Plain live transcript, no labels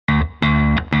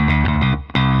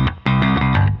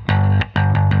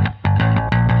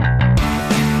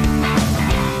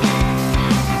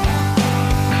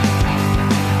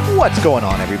What's going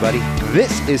on, everybody?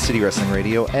 This is City Wrestling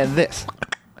Radio, and this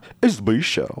is the B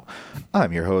Show.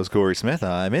 I'm your host, Corey Smith.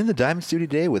 I'm in the Diamond Studio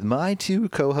today with my two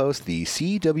co-hosts, the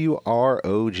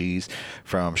CWROGs,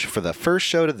 for the first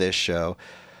show to this show,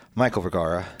 Michael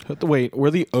Vergara. Wait,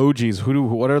 we're the OGs.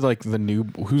 What are like the new?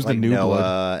 Who's like the new Noah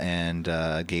blood?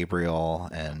 and Gabriel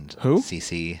and Who?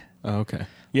 CC. Oh, okay.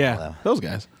 Yeah, Hello. those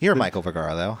guys. You're Michael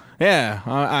Vergara, though. Yeah,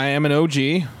 I am an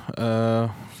OG.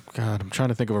 God, I'm trying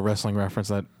to think of a wrestling reference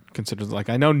that considers like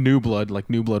I know New Blood, like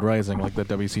New Blood Rising, like the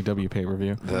WCW pay per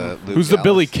view. Who's the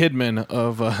Billy Kidman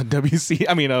of WC?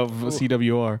 I mean of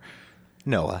CWR.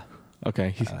 Noah.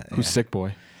 Okay, who's Sick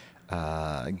Boy?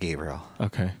 Gabriel.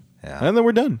 Okay. Yeah. And then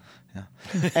we're done. Yeah.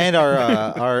 And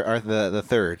our the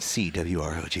third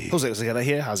CWROG. Jose Zagata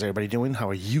here. How's everybody doing? How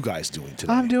are you guys doing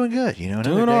today? I'm doing good. Another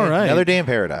Doing day, all right. Another day in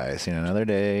paradise. Another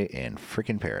day in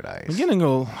freaking paradise. I'm getting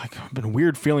I've been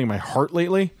weird feeling in my heart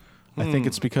lately. I think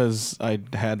it's because I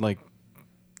had like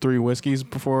 3 whiskeys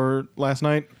before last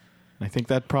night. I think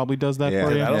that probably does that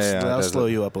for you. That'll slow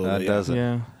you up a little bit. Does it?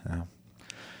 Yeah.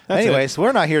 That's Anyways,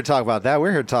 we're not here to talk about that.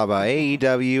 We're here to talk about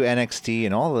AEW, NXT,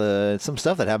 and all some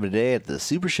stuff that happened today at the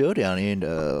Super Showdown in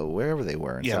wherever they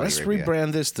were. In Saudi let's Arabia.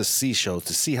 rebrand this to C Show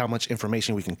to see how much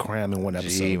information we can cram in one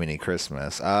episode. Jiminy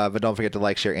Christmas. But don't forget to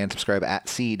like, share, and subscribe at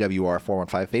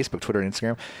CWR415, Facebook, Twitter, and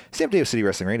Instagram. Stay up to date with City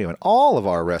Wrestling Radio and all of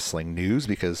our wrestling news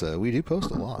because we do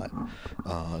post a lot,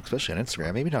 especially on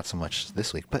Instagram. Maybe not so much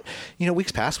this week, but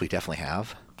weeks past we definitely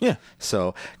have. Yeah.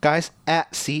 So, guys,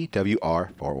 at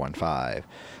CWR415.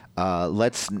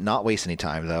 Let's not waste any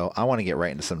time, though. I want to get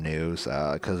right into some news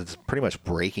because it's pretty much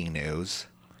breaking news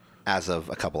as of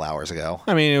a couple hours ago.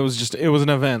 I mean, it was an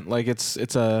event. Like it's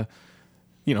a,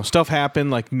 stuff happened.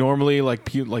 Like normally, like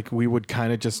we would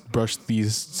kind of just brush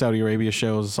these Saudi Arabia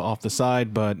shows off the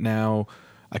side, but now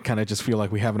I kind of just feel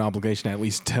like we have an obligation to at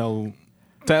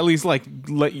least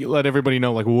let everybody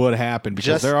know like what happened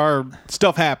because there are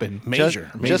stuff happened.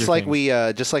 Major just like things.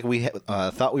 we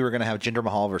thought we were going to have Jinder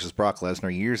Mahal versus Brock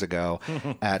Lesnar years ago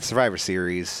at Survivor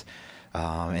Series,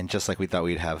 and just like we thought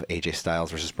we'd have AJ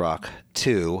Styles versus Brock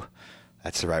 2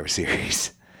 at Survivor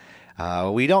Series.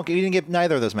 We didn't get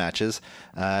neither of those matches,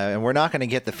 and we're not going to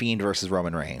get The Fiend versus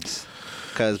Roman Reigns.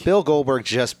 Because Bill Goldberg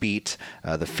just beat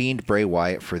The Fiend Bray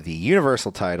Wyatt for the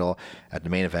Universal title at the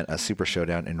main event, a Super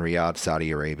Showdown in Riyadh,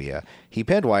 Saudi Arabia. He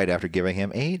pinned Wyatt after giving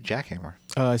him a jackhammer.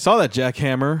 I saw that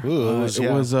jackhammer.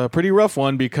 It was a pretty rough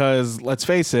one because let's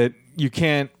face it, you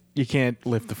can't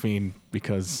lift the Fiend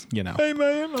because Hey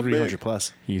man, 300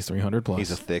 plus. He's 300 plus.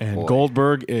 He's a thick and boy.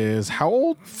 Goldberg is how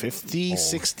old? 50,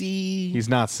 60. He's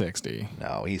not 60.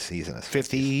 No, he's in his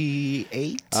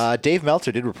 58. Dave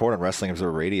Meltzer did report on Wrestling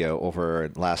Observer Radio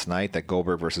over last night that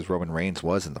Goldberg versus Roman Reigns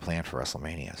was in the plan for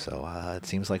WrestleMania. So it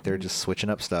seems like they're just switching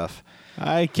up stuff.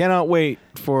 I cannot wait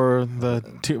for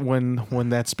when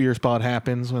that spear spot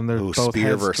happens when they're both Spear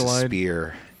heads versus collide.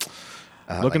 Spear.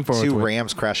 Looking forward two to it.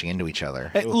 Rams crashing into each other.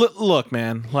 Hey, look,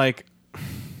 man, like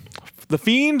the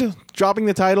Fiend dropping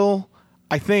the title,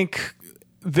 I think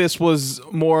this was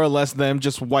more or less them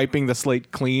just wiping the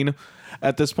slate clean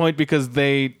at this point because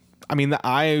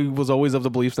I was always of the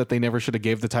belief that they never should have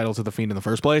gave the title to the Fiend in the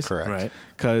first place. Correct. Right.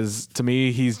 Because to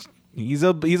me, he's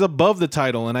above the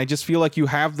title, and I just feel like you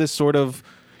kind of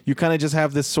just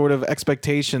have this sort of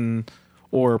expectation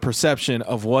or perception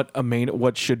of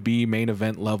what should be main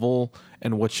event level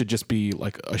and what should just be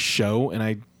like a show, and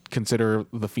I consider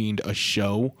the Fiend a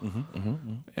show.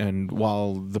 And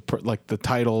while the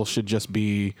title should just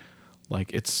be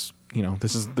like it's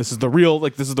this is the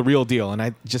real deal, and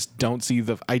I just don't see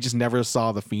I just never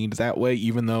saw the Fiend that way,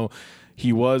 even though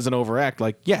he was an overact.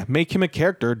 Like, yeah, make him a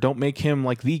character, don't make him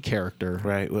like the character.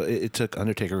 Right. Well, it took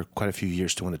Undertaker quite a few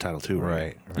years to win the title too.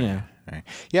 Right. Yeah. Right.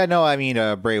 Yeah, no, I mean,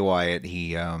 Bray Wyatt,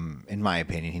 he, in my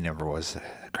opinion, he never was a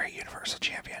great Universal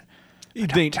Champion.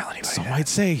 Don't tell anybody Some that. might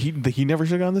say he never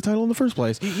should have gotten the title in the first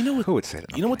place. You know what? Who would say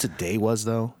that? You know what today was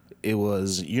though? It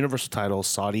was Universal title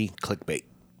Saudi clickbait.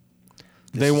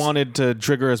 They wanted to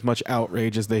trigger as much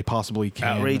outrage as they possibly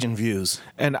can. Outrage and views.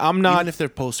 And I'm not Even if they're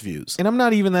post views. And I'm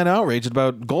not even that outraged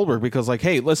about Goldberg because, like,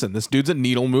 hey, listen, this dude's a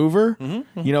needle mover.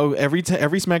 Every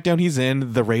SmackDown he's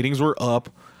in, the ratings were up.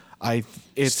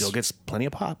 It Still gets plenty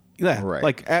of pop. Yeah, Right.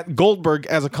 like at Goldberg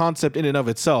as a concept in and of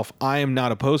itself, I am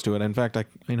not opposed to it. In fact,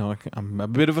 I'm a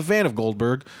bit of a fan of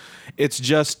Goldberg. It's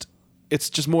just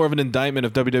more of an indictment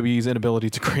of WWE's inability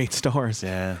to create stars.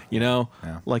 Yeah.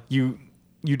 Like you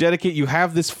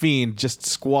have this Fiend just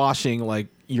squashing like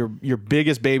your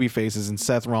biggest baby faces in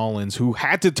Seth Rollins, who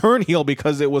had to turn heel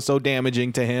because it was so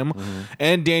damaging to him,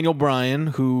 and Daniel Bryan,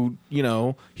 who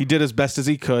he did as best as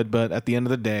he could, but at the end of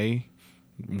the day,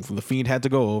 the Fiend had to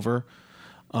go over.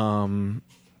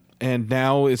 and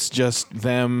now it's just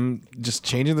them just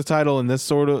changing the title in this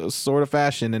sort of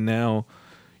fashion, and now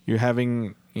you're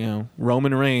having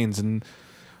Roman Reigns and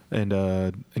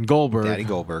Goldberg. Daddy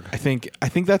Goldberg. I think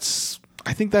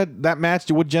that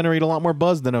match would generate a lot more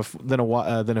buzz than a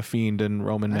Fiend and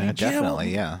Roman match.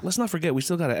 Definitely, yeah. Let's not forget, we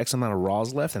still got an X amount of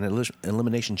Raws left and an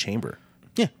Elimination Chamber.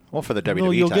 Yeah. Well, for the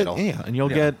WWE title. And you'll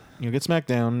get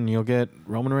SmackDown, and you'll get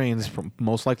Roman Reigns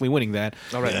most likely winning that.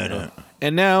 All right.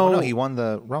 And now, no, he won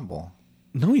the Rumble.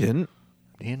 No, he didn't.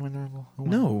 He didn't win the Rumble.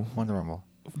 No, won the Rumble.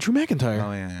 Drew McIntyre.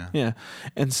 Oh yeah.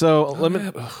 And so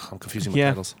I'm confusing with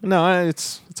titles. No,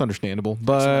 it's understandable,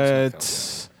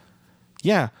 but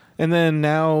yeah. And then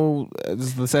now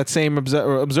that same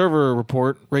Observer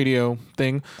report radio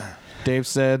thing, Dave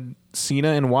said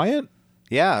Cena and Wyatt.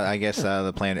 Yeah, I guess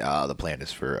the plan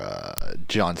is for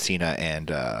John Cena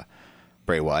and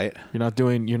Bray Wyatt. You're not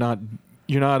doing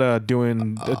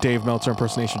a Dave Meltzer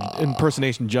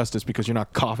impersonation justice because you're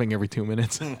not coughing every 2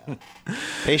 minutes.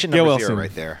 Patient number 0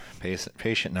 right there.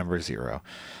 Patient number 0.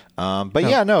 But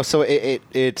yeah, no. So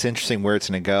it's interesting where it's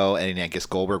going to go, and I guess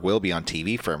Goldberg will be on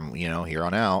TV from here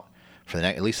on out for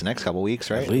at least the next couple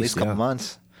weeks, right? At least a couple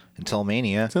months. Until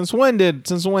Mania. Since when did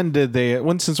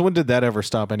that ever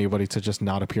stop anybody to just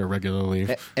not appear regularly?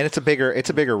 And it's a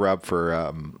bigger rub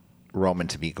for Roman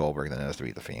to beat Goldberg than it is to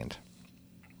beat the Fiend.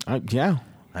 Yeah.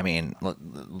 I mean,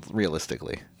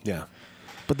 realistically. Yeah.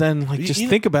 But then,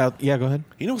 think about. Yeah, go ahead.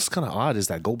 You know what's kind of odd is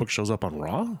that Goldberg shows up on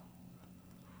Raw.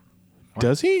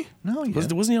 Does he? No,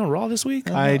 wasn't he on Raw this week?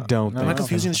 I don't. Am I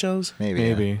confusing the shows?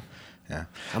 Maybe. Yeah.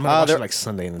 I'm going to watch it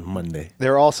Sunday and Monday.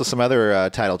 There are also some other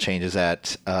title changes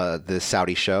at the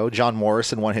Saudi show. John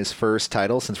Morrison won his first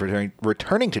title since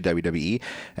returning to WWE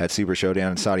at Super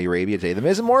Showdown in Saudi Arabia today. The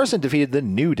Miz and Morrison defeated the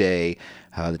New Day,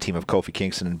 the team of Kofi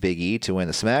Kingston and Big E, to win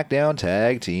the SmackDown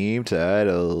Tag Team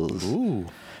titles. Ooh.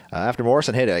 After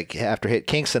Morrison hit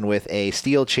Kingston with a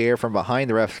steel chair from behind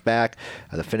the ref's back,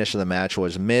 the finish of the match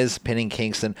was Miz pinning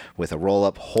Kingston with a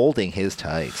roll-up, holding his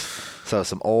tights. So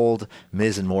some old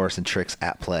Miz and Morrison tricks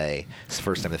at play. It's the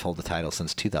first time they've held the title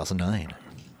since 2009.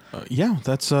 Yeah,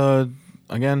 that's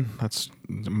again,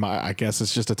 I guess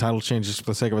it's just a title change just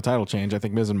for the sake of a title change. I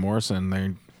think Miz and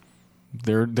Morrison,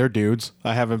 they're dudes.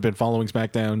 I haven't been following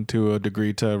SmackDown to a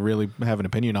degree to really have an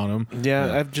opinion on them.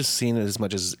 Yeah, I've just seen it as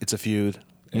much as it's a feud.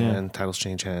 And titles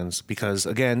change hands because,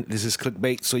 again, this is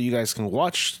clickbait, so you guys can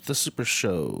watch the Super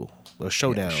Show, or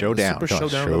Showdown. Yeah, Showdown. The Super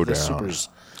Showdown of the Supers.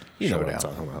 You know what I'm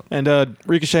talking about. And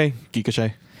Ricochet,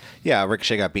 Geekochet. Yeah,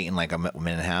 Ricochet got beaten like a minute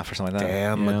and a half or something like that.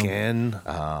 Damn, again.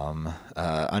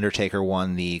 Undertaker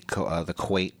won the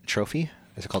Kuwait Trophy.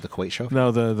 Is it called the Kuwait Trophy?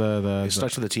 No, the It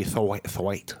starts with a T.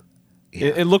 Thwaite. Yeah.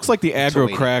 It looks like the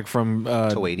aggro crag from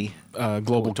Kuwaiti.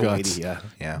 Global Guts. Yeah.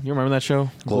 You remember that show?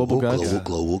 Global Guts?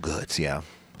 Global Guts, yeah.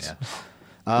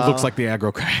 It looks like the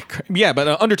aggro crag. Yeah,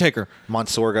 but Undertaker.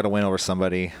 Mansoor got a win over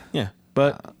somebody. Yeah,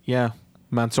 but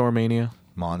Mansoor Mania.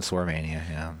 Mansoor Mania,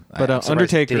 yeah. But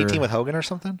Undertaker. Did he team with Hogan or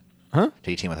something? Huh? Did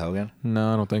he team with Hogan?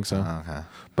 No, I don't think so. Oh, okay.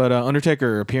 But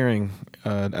Undertaker appearing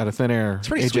out of thin air. It's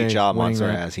a pretty sweet job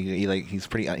Mansoor has. He's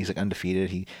like undefeated.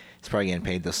 He's probably getting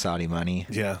paid the Saudi money.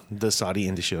 Yeah, the Saudi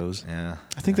indie shows. Yeah.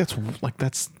 I think that's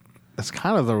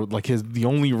kind of the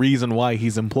only reason why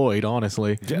he's employed,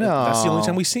 honestly. Yeah, no. That's the only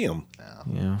time we see him.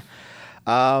 Yeah.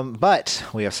 But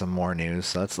we have some more news.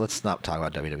 So let's not talk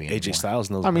about WWE anymore. AJ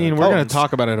Styles knows. I mean, we're going to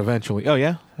talk about it eventually. Oh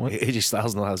yeah. What? AJ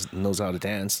Styles knows how to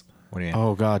dance. What do you mean?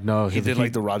 Oh God, no. He did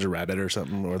like the Roger Rabbit or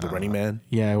something, or the Running Man.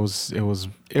 Yeah, it was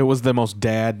the most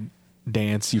dad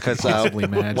dance you could possibly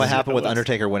imagine. What happened with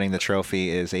Undertaker winning the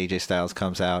trophy is AJ Styles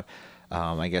comes out.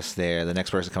 I guess the next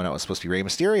person coming out was supposed to be Rey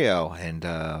Mysterio, and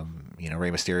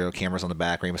Rey Mysterio, cameras on the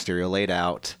back, Rey Mysterio laid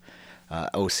out.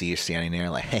 OC is standing there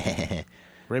like,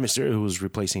 Rey Mysterio, who was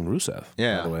replacing Rusev.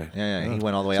 Yeah, by the way. Yeah, he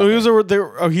went all the way. So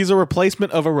out he's a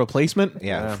replacement of a replacement.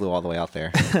 Yeah, he flew all the way out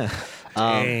there.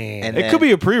 And it could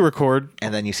be a pre-record.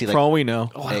 And then you see, for all we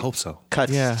know. Oh, I hope so.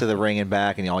 Cuts to the ring and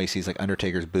back, and all you see is like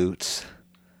Undertaker's boots.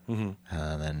 Mm-hmm.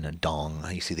 And then a dong.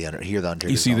 You see the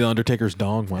Undertaker's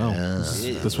dong. Wow,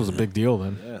 this was a big deal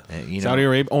then. Yeah. Saudi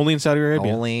Arabia, only in Saudi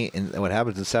Arabia. What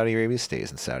happens in Saudi Arabia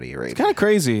stays in Saudi Arabia. It's kind of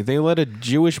crazy. They let a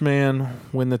Jewish man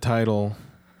win the title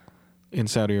in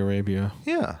Saudi Arabia.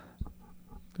 Yeah.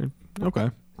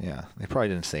 Okay. Yeah, they probably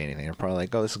didn't say anything. They're probably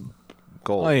like, "Oh, this is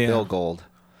Gold. Oh, yeah. Bill Gold.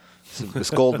 This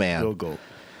Gold man." Bill Gold.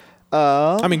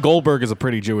 I mean, Goldberg is a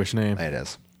pretty Jewish name. It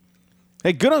is.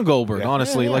 Hey, good on Goldberg,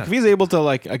 honestly. Yeah. Like, if he's able to,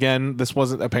 again, this match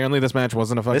wasn't a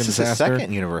fucking disaster. This is his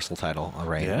second Universal title,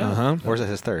 right? Yeah. Or is it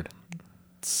his third?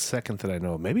 Second that I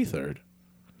know of. Maybe third.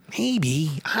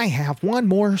 Maybe I have one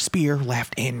more spear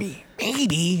left in me.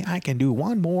 Maybe I can do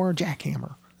one more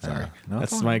jackhammer. Sorry, No,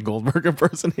 it's that's all my Goldberg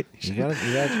impersonation. You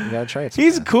gotta try it.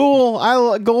 He's sometime.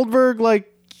 cool. Goldberg,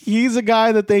 like he's a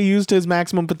guy that they used to his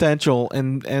maximum potential,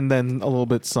 and then a little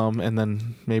bit and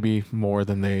then maybe more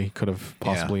than they could have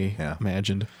possibly yeah.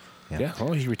 imagined. Yeah.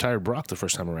 Well, he retired Brock the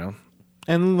first time around.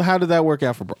 And how did that work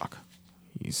out for Brock?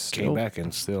 He's Came back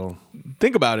and still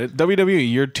Think about it.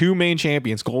 WWE, your two main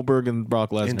champions, Goldberg and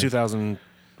Brock Lesnar. in 2000.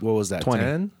 What was that? 20.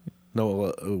 10?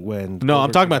 No, when? No,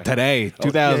 I'm Goldberg talking came about back. today, Oh,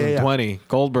 yeah, yeah, yeah. 2020.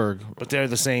 Goldberg, But they're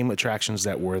the same attractions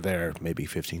that were there maybe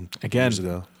 15 again, years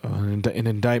ago. an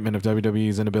indictment of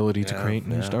WWE's inability to Yeah, create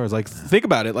new yeah. stars. Like, think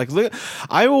about it. Like,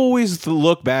 I always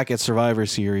look back at Survivor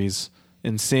Series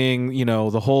and seeing,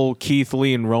 the whole Keith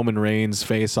Lee and Roman Reigns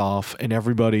face off and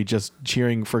everybody just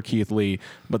cheering for Keith Lee.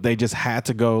 But they just had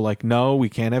to go like, no, we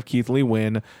can't have Keith Lee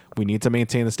win. We need to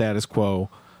maintain the status quo.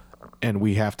 And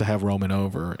we have to have Roman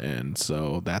over. And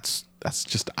so that's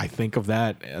just, I think of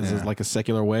that as like a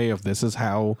secular way of this is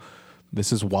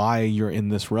why you're in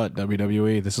this rut,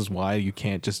 WWE. This is why you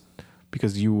can't just,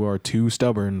 because you are too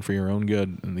stubborn for your own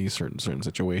good in these certain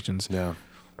situations. Yeah.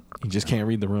 You just can't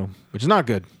read the room, which is not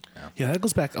good. Yeah, that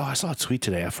goes back. Oh, I saw a tweet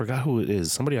today. I forgot who it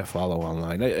is. Somebody I follow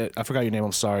online. I forgot your name.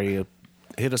 I'm sorry.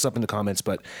 Hit us up in the comments.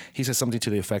 But he said something to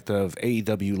the effect of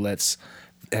AEW lets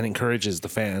and encourages the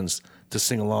fans to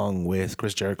sing along with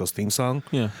Chris Jericho's theme song.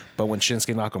 Yeah. But when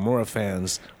Shinsuke Nakamura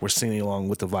fans were singing along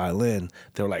with the violin,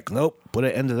 they were like, nope, put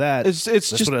an end to that. It's Let's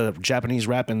just- put a Japanese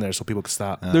rap in there so people can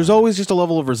stop. There's always just a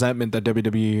level of resentment that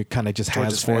WWE kind of just Towards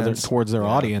has its fans. towards their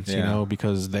audience, yeah.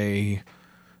 because they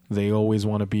always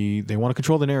want to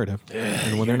control the narrative.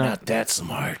 And when they're not that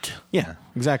smart. Yeah,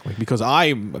 exactly. Because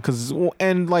they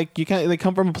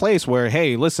come from a place where,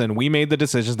 hey, listen, we made the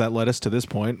decisions that led us to this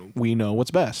point. We know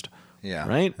what's best. Yeah.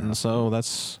 Right? And so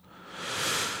that's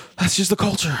just the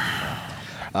culture.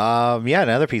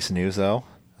 Another piece of news though.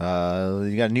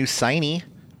 You got a new signing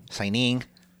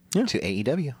Yeah. to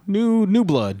AEW. New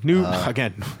blood.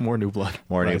 Again, more new blood.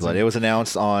 More new Rising. blood. It was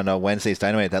announced on Wednesday's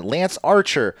Dynamite that Lance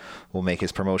Archer will make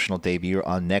his promotional debut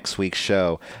on next week's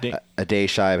show. A day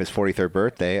shy of his 43rd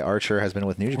birthday, Archer has been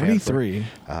with New Japan. 43.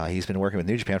 He's been working with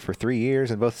New Japan for 3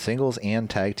 years in both singles and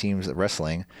tag teams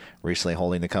wrestling, recently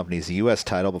holding the company's U.S.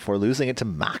 title before losing it to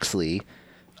Moxley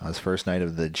on his first night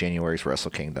of the January's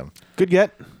Wrestle Kingdom. Good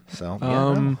get. So,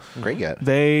 great get.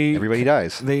 Everybody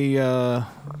dies.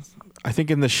 I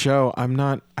think in the show,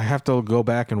 I have to go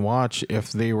back and watch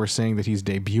if they were saying that he's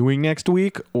debuting next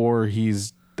week or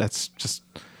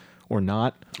or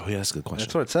not. Oh, yeah, that's a good question.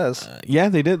 That's what it says. Yeah,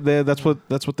 they did. That's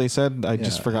what they said. I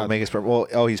just forgot.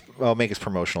 He'll make his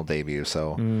promotional debut,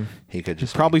 so he could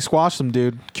just Probably squash them,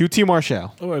 dude. QT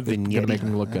Marshall. Or Gonna make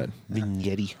him look good.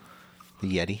 Vignette.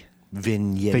 the Yeti.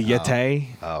 Vignette. The Yeti.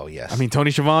 Oh yes. I mean,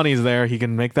 Tony Schiavone's there. He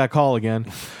can make that call again.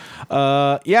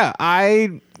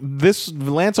 This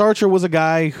Lance Archer was a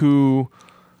guy who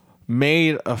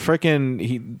made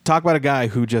talk about a guy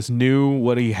who just knew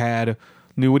what he had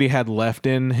left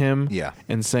in him. Yeah.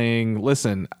 And saying,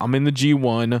 listen, I'm in the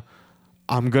G1.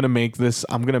 I'm gonna make this.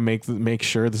 I'm gonna make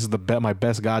sure this is my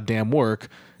best goddamn work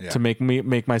to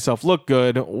make myself look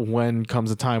good when comes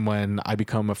a time when I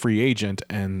become a free agent.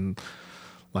 And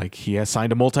like, he has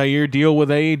signed a multi-year deal with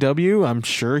AEW. I'm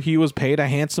sure he was paid a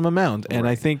handsome amount, and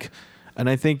I think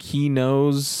he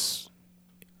knows.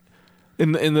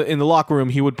 In the locker room,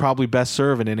 he would probably best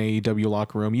serve in an AEW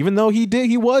locker room, even though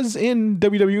he was in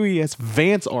WWE as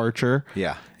Vance Archer.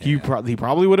 Yeah. He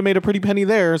probably would have made a pretty penny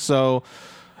there. So,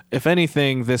 if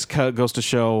anything, this goes to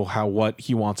show what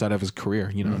he wants out of his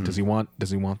career. Does he want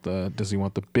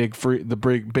the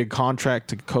big contract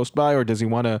to coast by, or does he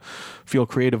want to feel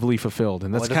creatively fulfilled?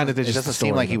 And that's It just doesn't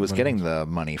seem like he was getting the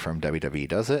money from WWE,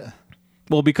 does it?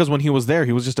 Well, because when he was there,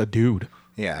 he was just a dude.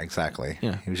 Yeah, exactly.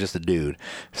 Yeah. He was just a dude.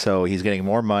 So he's getting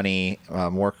more money,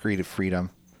 more creative freedom.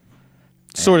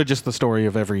 Sort of just the story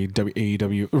of every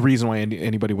AEW reason why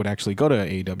anybody would actually go to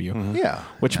AEW. Yeah.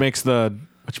 Which makes the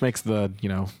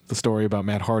the story about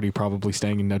Matt Hardy probably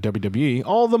staying in WWE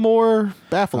all the more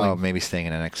baffling. Oh, maybe staying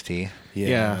in NXT.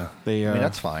 Yeah, they. I mean,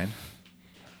 that's fine.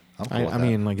 I'm cool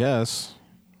with that. I guess.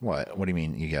 What? What do you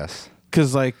mean? You guess?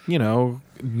 Because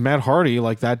Matt Hardy,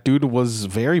 that dude was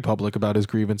very public about his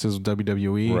grievances with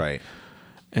WWE. Right.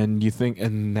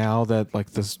 And now that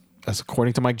this, as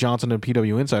according to Mike Johnson and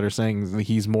PW Insider, saying that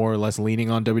he's more or less leaning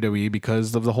on WWE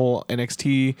because of the whole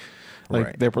NXT,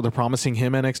 Right. they're promising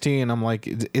him NXT, and I'm like,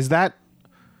 is that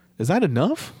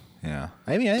enough? Yeah.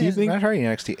 I mean, Do you think- Matt Hardy in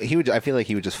NXT? I feel like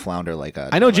he would just flounder like a.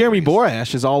 I know Jeremy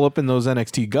Borash is all up in those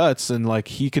NXT guts, and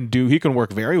he can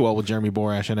work very well with Jeremy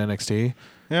Borash in NXT.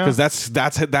 Yeah. Because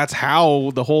that's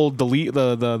how the whole delete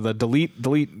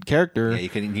character. Yeah, you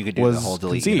could do was the whole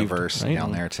delete conceived, universe right?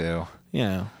 down there too.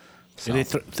 Yeah. And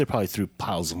they probably threw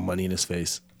piles of money in his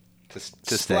face. To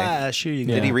stay. Splash, here you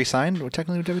go. Did he resign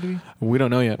technically with WWE? We don't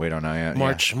know yet. We don't know yet.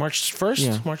 March 1st,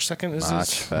 Yeah. March 2nd is March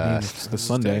his. first. It's the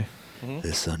Sunday.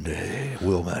 This Sunday,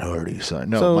 Will Matt Hardy sign?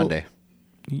 No, So- Monday.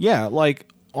 Yeah, like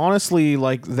honestly,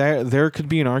 like there could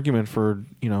be an argument for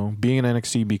being in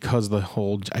NXT because of the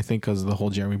whole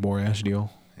Jeremy Borash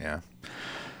deal. Yeah.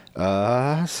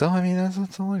 So I mean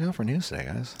that's all I got for news today,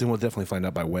 guys. Then we'll definitely find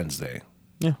out by Wednesday.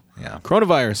 Yeah. Yeah.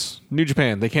 Coronavirus. New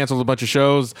Japan. They canceled a bunch of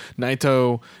shows.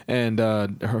 Naito and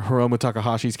Hiromu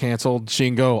Takahashi's canceled.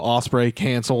 Shingo Ospreay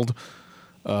canceled.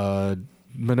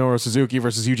 Minoru Suzuki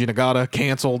versus Yuji Nagata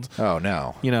canceled. Oh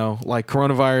no. Like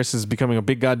coronavirus is becoming a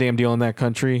big goddamn deal in that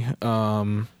country.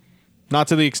 Not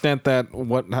to the extent that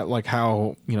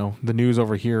how the news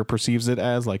over here perceives it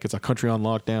as like it's a country on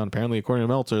lockdown. Apparently, according to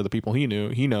Meltzer, the people he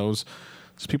knows,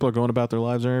 so people are going about their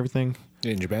lives and everything.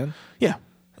 In Japan? Yeah,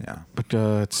 Yeah. but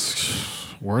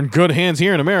we're in good hands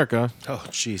here in America. Oh,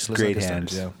 jeez. Great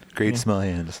hands. Great small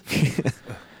hands.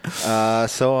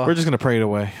 So We're just gonna pray it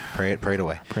away. pray it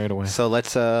away. Pray it away. So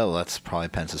let's probably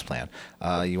Pence's plan.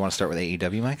 You want to start with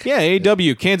AEW, Mike? Yeah,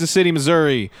 AEW, Kansas City,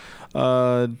 Missouri.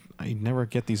 I never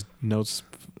get these notes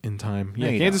in time. Yeah,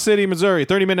 you Kansas City, Missouri.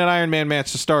 30-minute Iron Man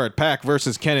match to start. Pac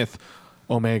versus Kenneth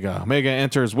Omega. Omega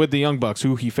enters with the Young Bucks,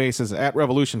 who he faces at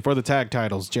Revolution for the tag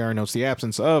titles. JR notes the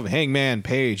absence of Hangman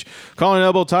Page. Collar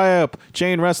elbow tie-up.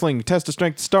 Chain wrestling. Test of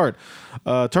strength to start.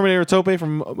 Terminator Tope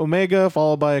from Omega,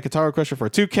 followed by a Katara Crusher for a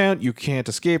 2 count. You can't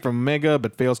escape from Omega,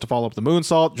 but fails to follow up the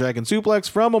moonsault. Dragon Suplex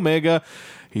from Omega.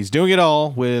 He's doing it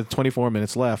all with 24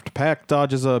 minutes left. Pac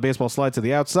dodges a baseball slide to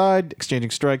the outside,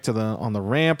 exchanging strike on the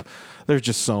ramp. There's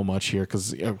just so much here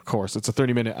because, of course, it's a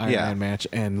 30-minute Iron Man match,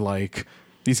 and like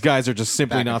these guys are just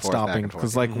simply not stopping.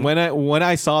 Because like when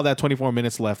I saw that 24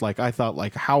 minutes left, like I thought,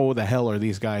 like how the hell are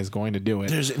these guys going to do it?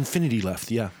 There's infinity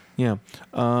left, yeah. Yeah.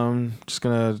 Just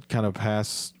gonna kind of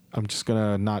pass. I'm just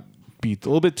gonna not be a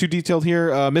little bit too detailed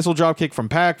here. Missile dropkick from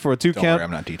Pac for a 2 Don't count. worry,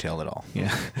 I'm not detailed at all.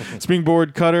 Yeah.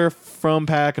 Springboard cutter from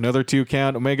Pac, another 2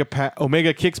 count.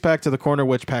 Omega kicks Pac to the corner,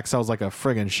 which Pac sells like a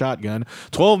friggin' shotgun.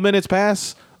 12 minutes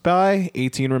pass by,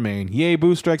 18 remain. Yay,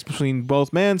 boost strikes between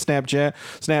both men. Snap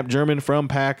German from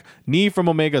Pac. Knee from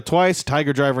Omega twice.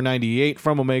 Tiger Driver 98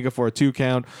 from Omega for a 2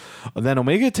 count. Then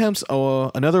Omega attempts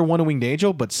another one-winged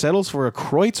angel, but settles for a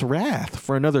Kreutz Wrath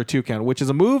for another 2 count, which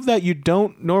is a move that you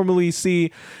don't normally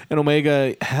see in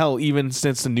Omega, hell, even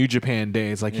since the New Japan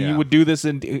days. Like he would do this,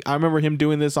 and I remember him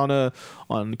doing this on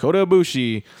Kota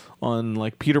Ibushi, on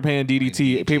like Peter Pan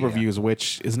DDT pay-per-views,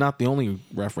 which is not the only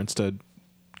reference to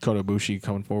Kota Ibushi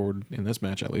coming forward in this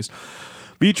match, at least.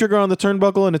 B trigger on the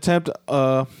turnbuckle, an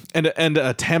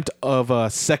attempt of a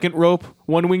second rope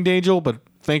one-winged angel, but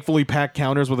thankfully Pac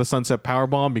counters with a sunset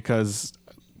powerbomb because,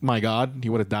 my God, he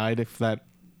would have died if that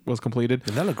was completed.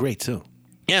 And that looked great too.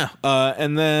 Yeah.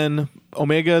 And then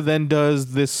Omega then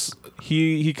does this.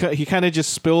 He kind of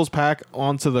just spills Pac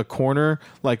onto the corner,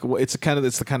 like it's the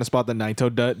kind of spot that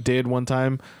Naito did one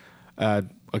time.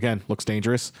 Again, looks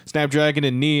dangerous. Snapdragon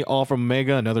and knee all from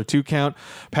Omega, another 2 count.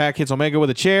 Pac hits Omega with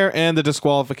a chair, and the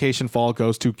disqualification fall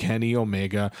goes to Kenny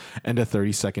Omega, and a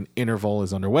 30-second interval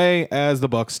is underway as the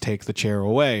Bucks take the chair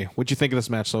away. What'd you think of this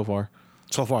match so far?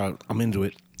 So far, I'm into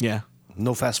it. Yeah.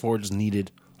 No fast forwards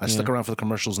needed. I stuck around for the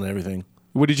commercials and everything.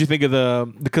 What did you think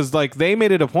of because like they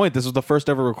made it a point, this was the first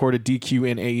ever recorded DQ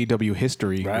in AEW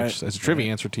history, Right. which as a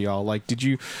trivia answer to y'all. Like, do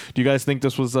you guys think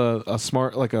this was a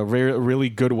smart, like a really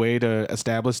good way to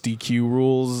establish DQ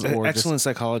rules? Or Excellent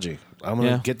psychology. I'm going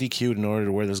to Yeah. get DQ'd in order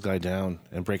to wear this guy down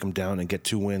and break him down and get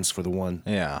 2 wins for the one.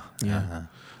 Yeah. Yeah.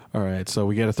 All right, so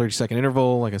we get a 30-second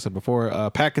interval, like I said before.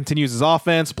 Pac continues his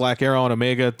offense, Black Arrow on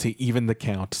Omega to even the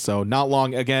count. So not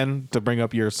long, again, to bring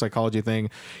up your psychology thing.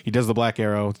 He does the Black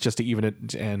Arrow just to even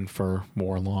it and for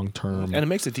more long-term. And it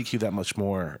makes the DQ that much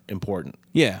more important.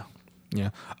 Yeah. Yeah.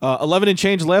 11 and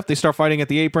change left. They start fighting at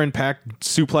the apron. Pac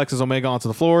suplexes Omega onto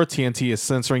the floor. TNT is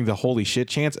censoring the holy shit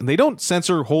chants. And they don't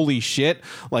censor holy shit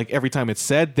like every time it's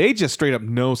said. They just straight up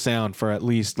no sound for at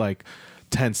least like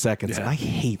 10 seconds. Yeah. And I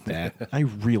hate that. I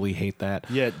really hate that.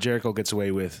 Yet Jericho gets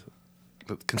away with.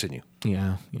 Continue.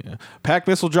 Yeah, yeah. Pac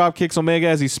missile drop kicks Omega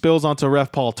as he spills onto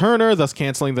ref Paul Turner, thus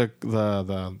canceling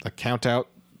the count out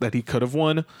that he could have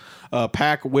won.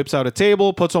 Pac whips out a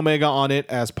table, puts Omega on it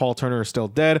as Paul Turner is still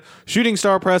dead. Shooting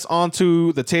star press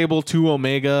onto the table to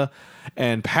Omega,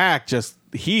 and Pac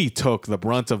he took the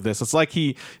brunt of this. It's like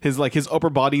his upper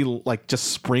body like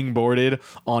just springboarded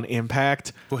on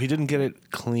impact. Well, he didn't get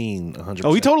it clean 100%.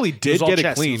 Oh, he totally did get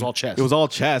it clean. It was all chest. It was all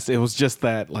chest. It was just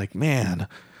that, like, man,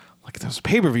 like there was a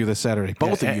pay-per-view this Saturday.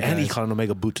 Both of you guys. And he caught an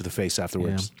Omega boot to the face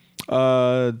afterwards.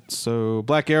 So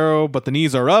Black Arrow, but the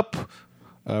knees are up.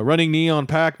 Running knee on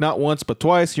Pac, not once but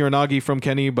twice. Uranagi from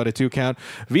Kenny, but a 2 count.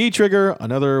 V-trigger,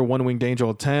 another one-winged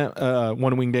angel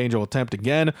attempt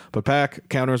again, but Pac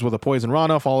counters with a poison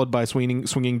Rana, followed by swinging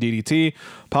DDT.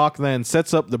 Pac then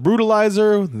sets up the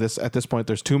brutalizer. At this point,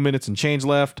 there's 2 minutes and change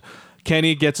left.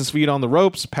 Kenny gets his feet on the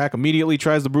ropes. Pac immediately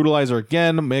tries the brutalizer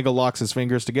again. Omega locks his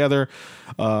fingers together,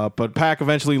 but Pac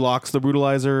eventually locks the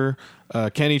brutalizer.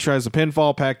 Kenny tries the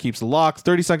pinfall. Pac keeps the lock.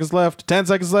 30 seconds left. 10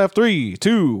 seconds left. 3,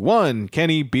 2, 1.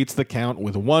 Kenny beats the count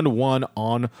with 1-1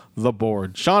 on the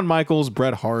board. Shawn Michaels,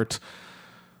 Bret Hart.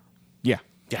 Yeah.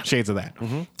 Shades of that.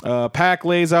 Pac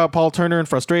lays out Paul Turner in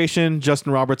frustration.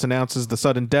 Justin Roberts announces the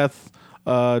sudden death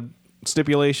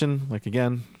stipulation. Like,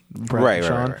 again, Bret and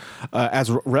Shawn.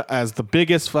 As the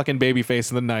biggest fucking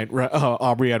babyface of the night,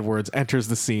 Aubrey Edwards enters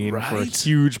the scene for a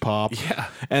huge pop. Yeah.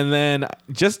 And then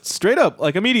just straight up,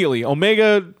 like immediately,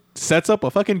 Omega sets up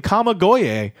a fucking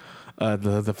Kamagoye,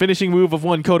 the finishing move of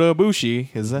one Kota Ibushi,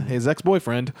 his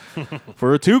ex-boyfriend,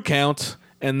 for a 2 count.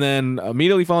 And then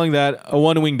immediately following that, a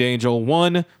one-winged angel.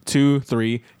 1, 2,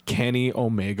 3. Kenny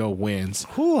Omega wins.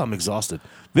 Whew, I'm exhausted.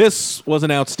 This was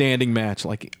an outstanding match.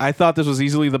 Like, I thought this was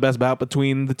easily the best bout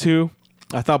between the two.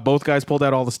 I thought both guys pulled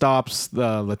out all the stops.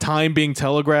 The time being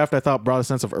telegraphed, I thought, brought a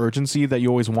sense of urgency that you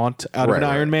always want out of an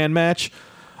Iron Man match.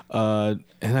 And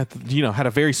that, had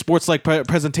a very sports-like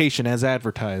presentation as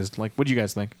advertised. Like, what do you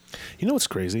guys think? You know what's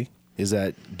crazy is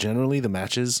that generally the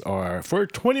matches are for a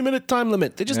 20-minute time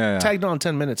limit. They just tagged on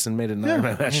 10 minutes and made it an Iron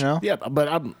Man match. Yeah, but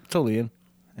I'm totally in.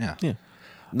 Yeah.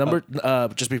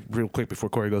 Just be real quick before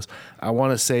Corey goes. I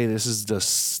want to say this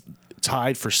is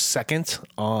tied for second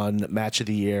on Match of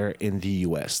the Year in the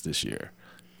U.S. this year.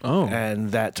 Oh,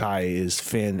 and that tie is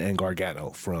Finn and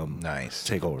Gargano from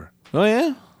TakeOver. Oh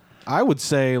yeah, I would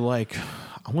say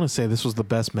I want to say this was the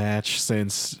best match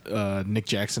since Nick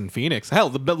Jackson Phoenix. Hell,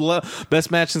 the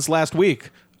best match since last week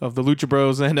of the Lucha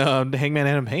Bros and Hangman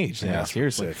Adam Page. Yeah,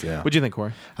 seriously. Sick, yeah. What'd you think,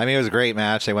 Corey? I mean, it was a great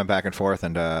match. They went back and forth,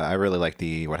 and I really liked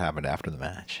what happened after the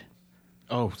match.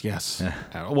 Oh, yes.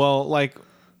 Well,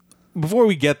 before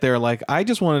we get there, I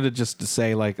just wanted to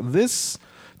say, this,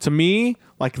 to me,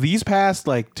 these past,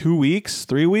 2 weeks,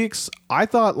 3 weeks, I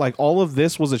thought, all of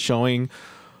this was a showing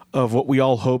of what we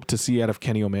all hoped to see out of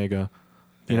Kenny Omega.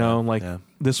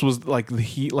 This was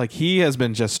he has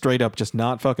been just straight up just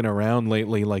not fucking around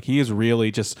lately. He is really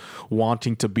just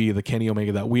wanting to be the Kenny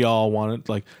Omega that we all wanted.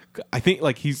 I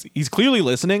think he's clearly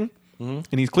listening, and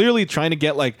he's clearly trying to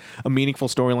get a meaningful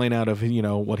storyline out of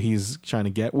what he's trying to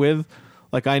get with.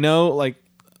 I know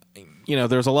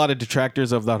there's a lot of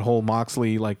detractors of that whole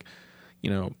Moxley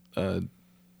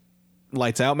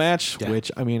lights out match,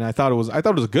 which I thought it was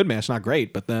a good match, not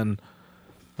great, but then.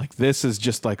 This is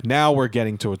just now we're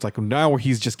getting to it. Now where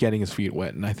he's just getting his feet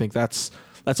wet, and I think that's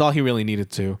all he really needed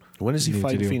to. When is he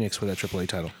fighting Phoenix for that AAA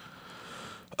title?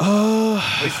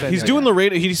 He's doing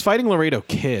Laredo. He's fighting Laredo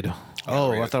Kid.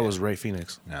 Oh, I thought it was Ray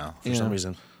Phoenix. No, for some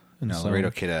reason. No, Laredo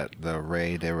Kid at the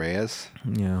Rey de Reyes.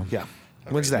 Yeah.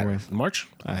 When's that? March?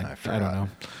 I don't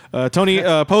know. Tony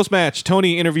post-match,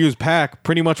 Tony interviews Pac,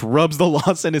 pretty much rubs the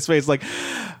loss in his face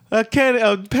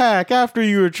Pac, after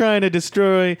you were trying to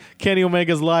destroy Kenny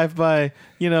Omega's life by,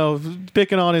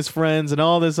 picking on his friends and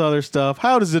all this other stuff,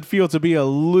 how does it feel to be a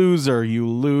loser, you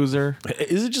loser?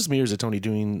 Is it just me or is it Tony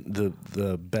doing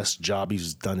the best job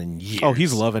he's done in years? Oh,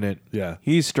 he's loving it. Yeah.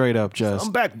 He's straight up just...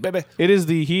 I'm back, baby. He is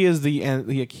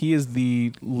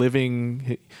the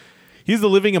living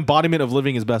embodiment of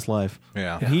living his best life.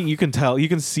 Yeah. You can tell, you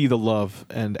can see the love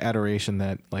and adoration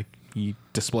that he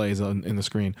displays in the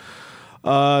screen.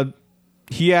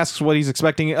 He asks what he's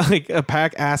expecting.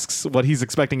 Pac asks what he's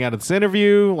expecting out of this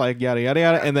interview, yada yada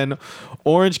yada, and then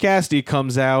Orange Cassidy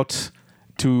comes out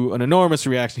to an enormous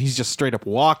reaction. He's just straight up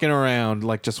walking around,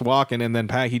 just walking, and then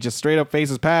he just straight up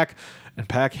faces Pac, and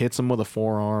Pac hits him with a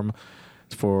forearm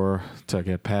for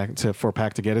Pac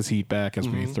to get his heat back as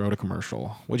we throw to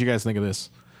commercial. What do you guys think of this?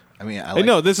 I mean,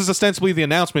 no, this is ostensibly the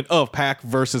announcement of Pac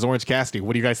versus Orange Cassidy.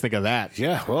 What do you guys think of that?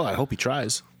 Yeah, well, I hope he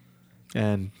tries.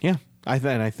 And yeah. I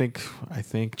think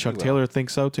Chuck Taylor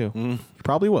thinks so too. He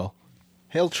probably will.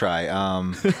 He'll try.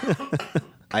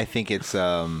 I think it's.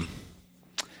 I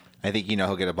think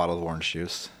he'll get a bottle of orange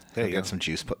juice. He'll get some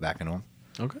juice put back into him.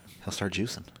 Okay. He'll start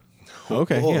juicing.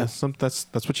 Okay. Yeah. That's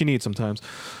what you need sometimes.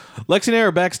 Lexi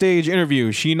Nair backstage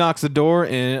interview. She knocks the door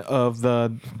of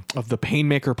the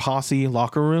Painmaker posse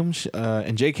locker room,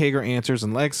 and Jake Hager answers,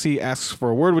 and Lexi asks for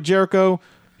a word with Jericho.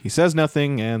 He says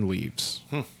nothing and leaves.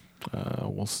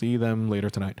 We'll see them later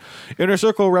tonight. Inner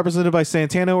Circle represented by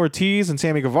Santana Ortiz and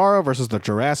Sammy Guevara versus the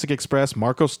Jurassic Express,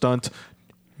 Marco Stunt,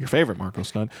 your favorite Marco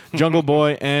Stunt, Jungle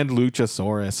Boy and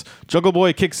Luchasaurus. Jungle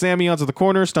Boy kicks Sammy onto the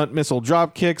corner. Stunt missile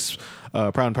drop kicks.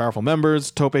 Proud and Powerful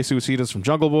members. Tope Suicidas from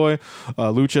Jungle Boy.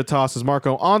 Lucha tosses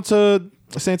Marco onto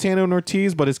Santana and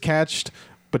Ortiz, but is catched.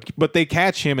 But they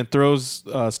catch him and throws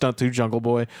Stunt to Jungle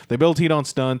Boy. They build heat on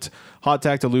Stunt. Hot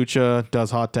tag to Lucha.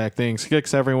 Does hot tag things.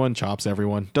 Kicks everyone. Chops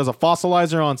everyone. Does a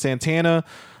fossilizer on Santana.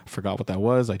 Forgot what that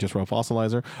was. I just wrote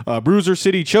fossilizer. Bruiser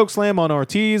City chokeslam on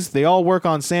Ortiz. They all work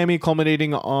on Sammy,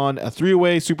 culminating on a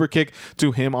 3-way super kick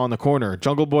to him on the corner.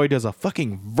 Jungle Boy does a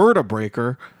fucking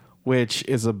vertebreaker, which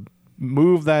is a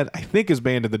move that I think is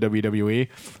banned in the WWE.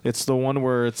 It's the one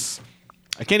where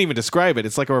I can't even describe it.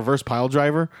 It's like a reverse pile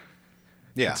driver.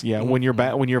 Yeah. Yeah, when your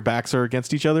backs are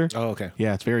against each other. Oh, okay.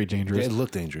 Yeah, it's very dangerous. Yeah, it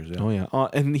looked dangerous. Yeah. Oh yeah,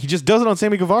 and he just does it on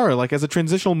Sammy Guevara, like as a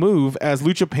transitional move, as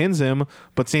Lucha pins him,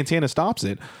 but Santana stops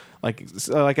it. Like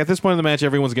at this point in the match,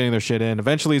 everyone's getting their shit in.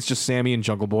 Eventually, it's just Sammy and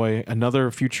Jungle Boy,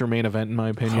 another future main event in my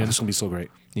opinion. Oh, this is gonna be so great.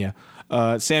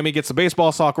 Yeah, Sammy gets the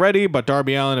baseball sock ready, but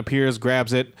Darby Allin appears,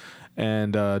 grabs it,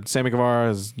 and Sammy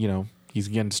Guevara is he's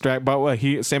getting distracted. But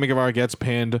Sammy Guevara gets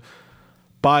pinned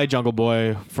by Jungle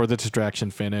Boy for the distraction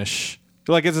finish.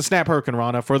 Like it's a snap Hurricane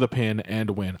Rana for the pin and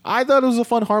win. I thought it was a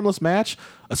fun, harmless match,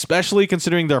 especially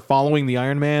considering they're following the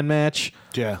Iron Man match.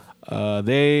 Yeah. I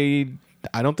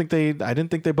didn't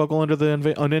think they buckle under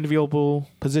the unenviable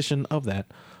position of that.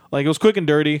 Like it was quick and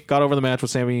dirty. Got over the match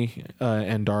with Sammy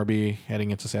and Darby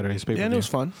heading into Saturday's pay-per-view. Yeah, and it was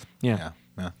fun. Yeah.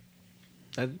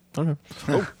 Yeah. Okay.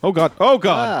 Oh God. Oh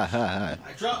God. I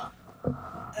dropped.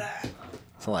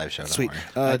 It's a live show. Don't Sweet.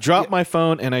 worry. I dropped my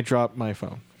phone and I dropped my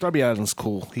phone. Darby Allin's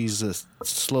cool. He's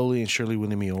slowly and surely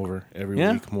winning me over every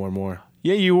week more and more.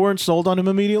 Yeah, you weren't sold on him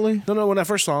immediately? No, when I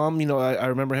first saw him, I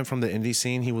remember him from the indie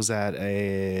scene. He was at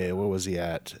where was he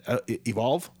at?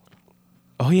 Evolve.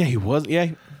 Oh yeah, he was.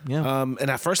 Yeah. And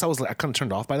at first I was like, I kind of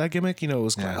turned off by that gimmick. It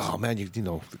was kind of, oh man,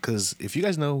 because if you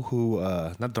guys know who,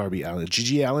 not Darby Allin,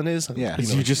 Gigi Allen is. Yeah.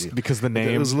 Because the name.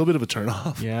 It was a little bit of a turn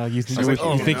off. Yeah, you think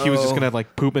like, he was just gonna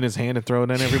like poop in his hand and throw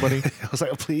it at everybody? I was like,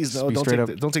 oh, please no, Just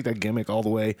don't take that gimmick all the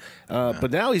way.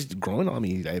 But now he's growing on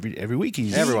me every week.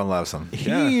 Everyone loves him.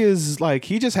 He is like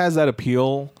he just has that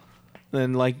appeal,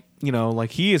 and like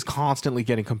he is constantly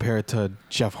getting compared to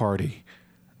Jeff Hardy.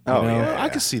 Oh, yeah, I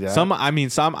can see that.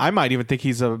 I might even think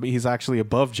he's actually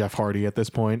above Jeff Hardy at this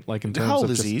point. Like in terms How old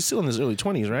of is he? He's still in his early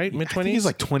 20s, right? Mid 20s. He's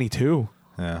like 22,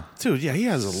 Yeah. dude. Yeah, he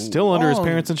has a still under his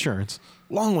parents' insurance.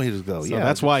 long way to go. So yeah,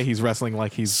 that's why he's wrestling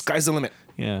like he's sky's the limit.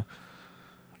 yeah.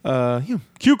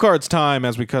 Cue cards time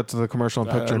as we cut to the commercial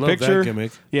and picture in love that picture.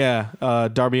 gimmick. Yeah,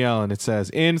 Darby Allin. It says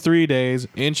in 3 days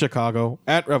in Chicago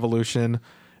at Revolution,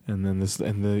 and then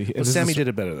Sammy did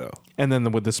it better though. And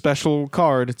then with the special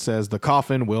card, it says the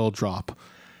coffin will drop,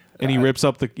 and he rips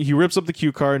up the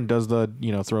cue card and does the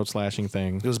throat slashing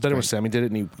thing. It was better when Sammy did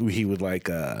it, and he would like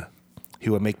he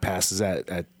would make passes at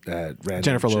random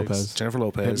Jennifer chicks. Lopez. Jennifer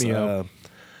Lopez. Hit me up.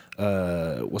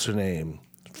 What's her name?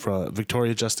 From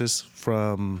Victoria Justice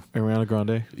from Ariana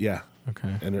Grande. yeah.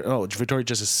 Okay, And Victoria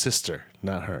Justice's sister,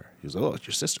 not her. He was it's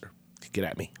your sister. Get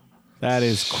at me. that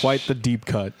is quite the deep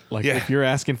cut. Like Yeah. if you're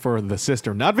asking for the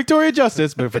sister, not Victoria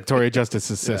Justice, but Victoria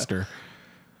Justice's sister.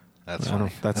 That's I don't.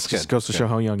 funny. That's just good. goes to show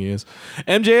how young he is.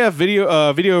 MJF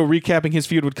video recapping his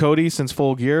feud with Cody since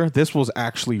Full Gear. This was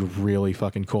actually really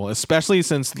fucking cool, especially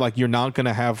since like you're not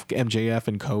gonna have MJF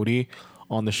and Cody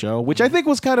on the show, which I think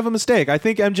was kind of a mistake. I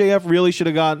think MJF really should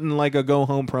have gotten like a go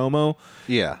home promo.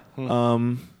 Yeah.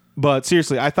 But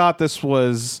seriously, I thought this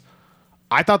was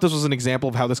an example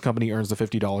of how this company earns the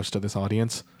 $50 to this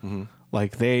audience.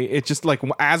 Like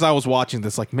as I was watching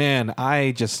this, like man,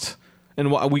 I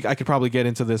could probably get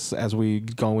into this as we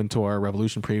go into our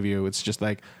Revolution preview. It's just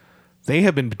like they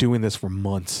have been doing this for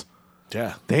months.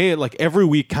 Yeah. They like every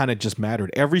week kind of just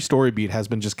mattered. Every story beat has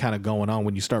been just kind of going on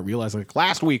when you start realizing like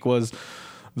last week was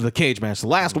the cage match.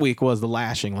 Last week was the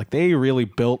lashing. Like they really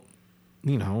built,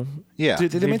 Yeah.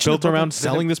 Did they they mention built the broken- around did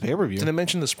selling they- this pay-per-view. Did I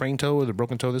mention the sprained toe or the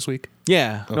broken toe this week?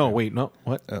 Yeah. No, wait, no.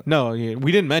 What? No, yeah,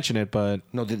 we didn't mention it, but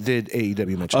No, did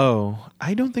AEW mention? oh,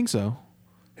 I don't think so.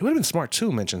 It would have been smart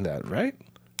to mention that, right?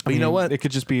 But I you know mean, what? It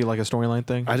could just be like a storyline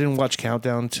thing. I didn't watch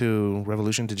Countdown to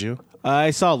Revolution. Did you?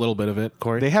 I saw a little bit of it.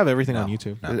 Corey? They have everything on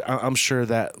YouTube. I'm sure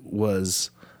that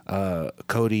was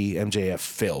Cody MJF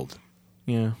filled.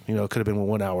 Yeah. It could have been a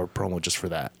 1 hour promo just for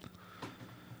that.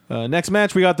 Next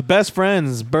match, we got the Best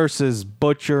Friends versus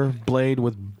Butcher Blade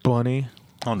with Bunny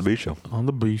On the B show. on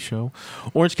the B show.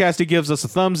 Orange Cassidy gives us a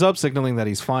thumbs up, signaling that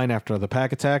he's fine after the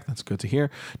pack attack. That's good to hear.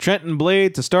 Trent and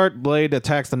Blade to start. Blade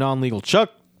attacks the non-legal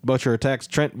Chuck. Butcher attacks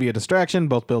Trent via distraction.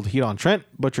 Both build heat on Trent.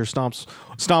 Butcher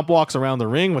stomp walks around the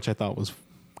ring, which I thought was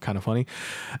kind of funny.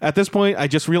 At this point, I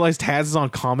just realized Taz is on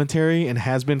commentary and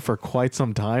has been for quite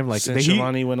some time. Like Since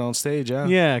Shivani went on stage, yeah.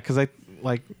 yeah, because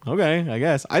okay, I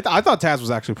guess I thought Taz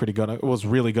was actually pretty good. Was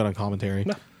really good on commentary.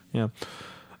 Yeah.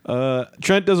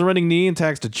 Trent does a running knee and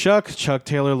tags to Chuck. Chuck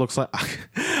Taylor looks like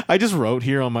I just wrote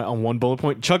here on one bullet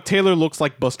point. Chuck Taylor looks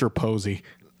like Buster Posey.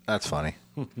 That's funny.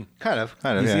 kind of.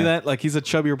 You see that? Like he's a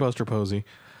chubbier Buster Posey.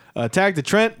 Tag to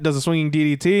Trent, does a swinging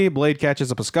DDT. Blade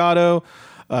catches a Pescado,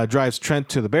 drives Trent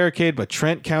to the barricade, but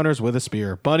Trent counters with a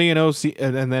spear. Bunny and OC,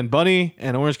 and then Bunny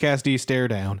and Orange Cassidy stare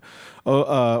down.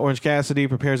 Orange Cassidy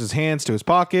prepares his hands to his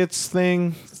pockets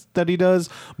thing that he does.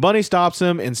 Bunny stops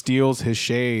him and steals his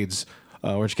shades.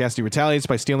 Orange Cassidy retaliates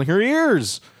by stealing her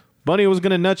ears. Bunny was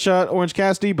going to nutshot Orange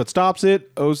Cassidy, but stops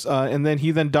it. And then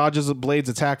he dodges Blade's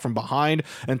attack from behind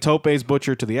and Tope's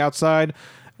butcher to the outside.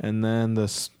 And then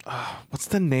this, what's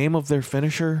the name of their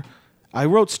finisher? I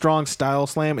wrote Strong Style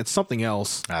Slam. It's something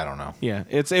else. I don't know. Yeah,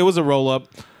 it was a roll up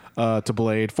to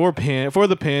Blade for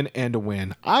the pin and a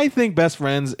win. I think Best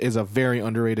Friends is a very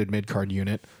underrated mid card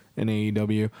unit in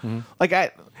AEW.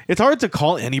 Like it's hard to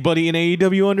call anybody in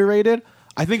AEW underrated.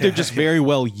 I think they're just very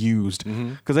well used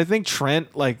because I think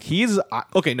Trent, like he's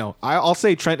okay. No, I'll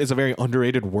say Trent is a very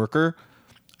underrated worker.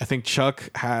 I think Chuck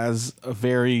has a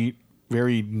very,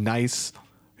 very nice,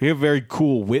 he have very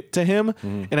cool wit to him,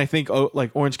 and I think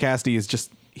like Orange Cassidy is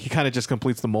just he kind of just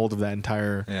completes the mold of that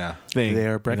entire thing.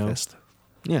 They're breakfast.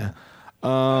 Yeah.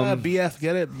 BF,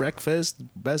 get it? Breakfast,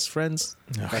 best friends.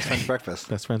 Best friends breakfast.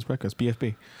 Best friends breakfast.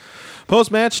 BFB.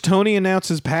 Post-match, Tony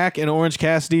announces Pac and Orange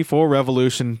Cassidy for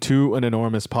Revolution to an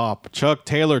enormous pop. Chuck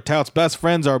Taylor touts Best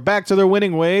Friends are back to their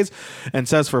winning ways and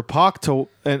says for Pac to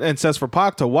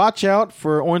watch out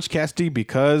for Orange Cassidy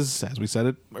because, as we said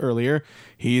it earlier,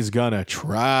 he's gonna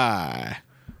try.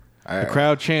 The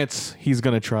crowd chants he's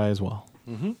gonna try as well,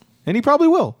 and he probably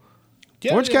will.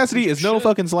 Yeah, Orange Cassidy is no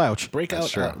fucking slouch. Break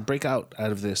out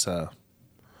out of this.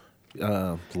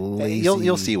 Lazy,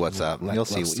 You'll see what's up. You'll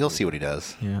see what he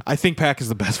does. Yeah, I think Pac is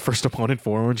the best first opponent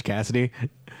for Orange Cassidy.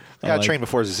 Got trained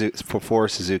before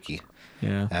Suzuki.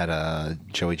 Yeah. At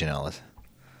Joey Janela's.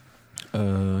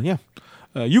 Yeah.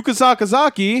 Yuka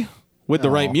Sakazaki with the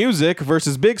right music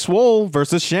versus Big Swole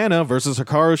versus Shanna versus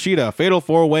Hikaru Shida. Fatal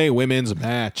 4-way women's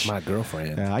match. My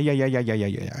girlfriend.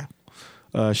 Yeah.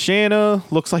 Shanna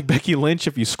looks like Becky Lynch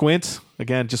if you squint.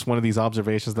 Again, just one of these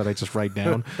observations that I just write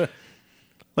down.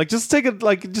 Like, just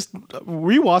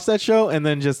rewatch that show and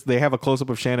then they have a close up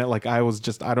of Shanna. Like, I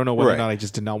don't know whether or not I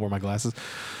just did not wear my glasses.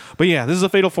 But yeah, this is a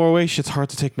fatal 4-way. Shit's hard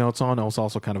to take notes on. It's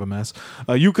also kind of a mess.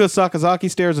 Yuka Sakazaki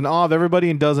stares in awe of everybody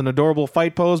and does an adorable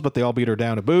fight pose, but they all beat her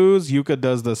down to booze. Yuka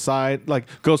does the side,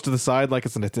 goes to the side like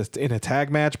it's in a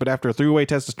tag match, but after a 3-way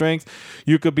test of strength,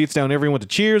 Yuka beats down everyone to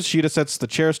cheers. Shida sets the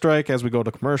chair strike as we go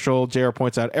to commercial. JR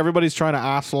points out everybody's trying to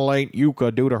isolate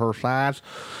Yuka due to her size.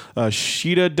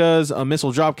 Shida does a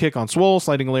missile drop kick on Swole,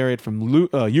 sliding lariat from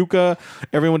Yuka.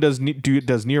 Everyone does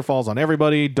near falls on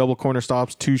everybody. Double corner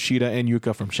stops to Shida and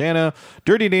Yuka from Shanna.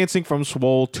 Dirty dancing from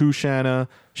Swole to Shanna.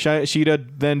 Shida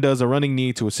then does a running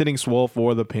knee to a sitting Swole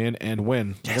for the pin and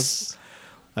win. Yes.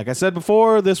 Like I said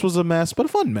before, this was a mess, but a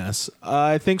fun mess.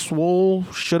 I think Swole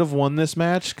should have won this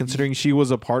match, considering she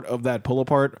was a part of that pull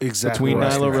apart between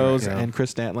Nyla Rose and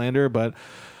Chris Statlander. But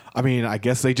I mean, I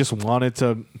guess they just wanted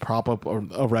to prop up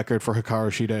a record for Hikaru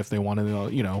Shida if they wanted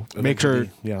to, make her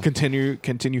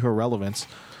continue her relevance.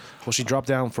 Well, she dropped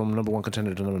down from number 1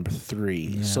 contender to number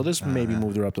 3, so this maybe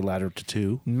moved her up the ladder to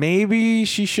 2. Maybe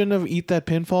she shouldn't have eat that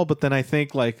pinfall, but then I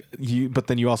think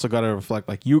you also got to reflect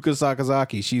Yuka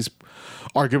Sakazaki. She's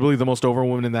arguably the most over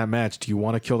woman in that match. Do you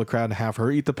want to kill the crowd and have her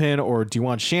eat the pin, or do you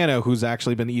want Shanna, who's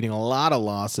actually been eating a lot of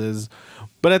losses?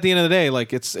 But at the end of the day,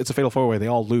 it's a fatal 4-way. They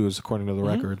all lose according to the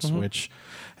records. Which,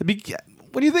 what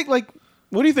do you think? What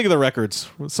do you think of the records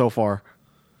so far?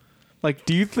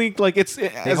 Do you think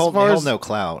they hold no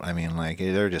clout? I mean,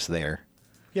 they're just there.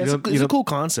 Yeah, it's a cool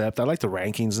concept. I like the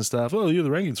rankings and stuff. Oh, you're the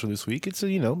rankings for this week. It's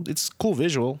it's cool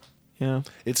visual. Yeah,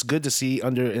 it's good to see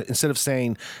instead of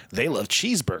saying they love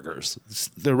cheeseburgers, it's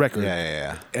the record.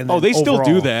 Yeah. And they still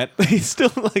do that. They still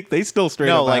straight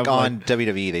up. No, on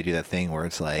WWE they do that thing where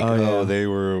it's they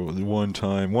were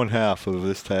one half of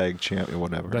this tag champion,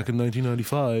 whatever. Back in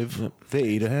 1995, they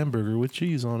ate a hamburger with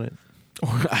cheese on it.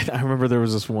 I remember there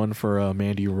was this one for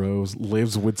Mandy Rose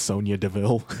lives with Sonya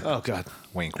Deville. Oh God!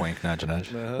 Wink, wink, nudge,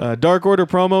 nudge. Dark Order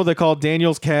promo. They called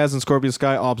Daniels, Kaz, and Scorpio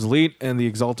Sky obsolete, and the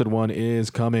Exalted One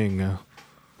is coming.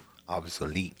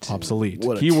 Obsolete.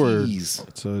 What a Keyword. tease.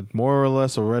 It's a more or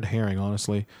less a red herring,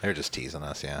 honestly. They're just teasing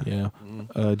us, yeah.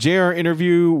 Yeah. JR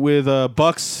interview with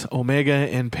Bucks, Omega,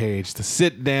 and Page. The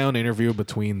sit-down interview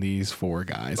between these four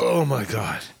guys. Oh my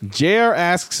God. JR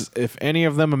asks if any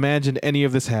of them imagined any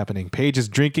of this happening. Page is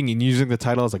drinking and using the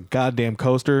title as a goddamn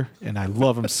coaster, and I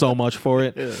love him so much for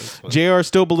it. JR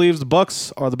still believes the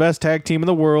Bucks are the best tag team in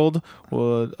the world.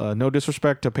 Well, no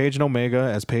disrespect to Page and Omega,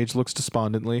 as Page looks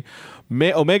despondently.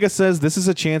 Omega says this is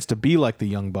a chance to be like the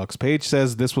Young Bucks. Page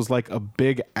says this was like a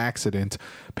big accident.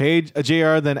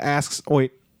 JR then asks, "Oh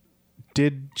wait,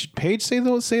 did Page say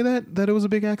that it was a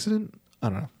big accident?" I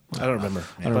don't know. I don't remember.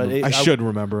 I should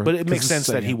remember. But it makes 'cause sense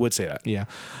that he yeah. would say that. Yeah.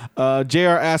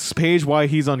 JR asks Page why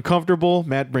he's uncomfortable.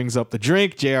 Matt brings up the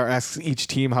drink. JR asks each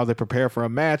team how they prepare for a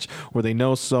match where they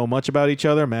know so much about each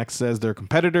other. Max says they're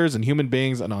competitors and human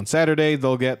beings, and on Saturday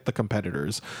they'll get the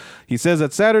competitors. He says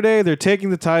that Saturday they're taking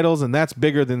the titles, and that's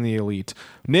bigger than the Elite.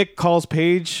 Nick calls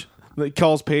Page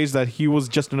that he was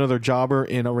just another jobber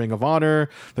in a Ring of Honor.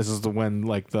 This is when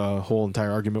like the whole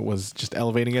entire argument was just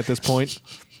elevating at this point.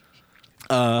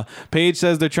 Page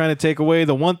says they're trying to take away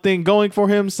the one thing going for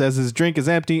him, says his drink is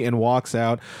empty, and walks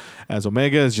out as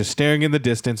Omega is just staring in the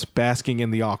distance, basking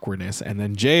in the awkwardness. And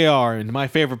then JR, and my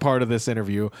favorite part of this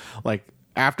interview, like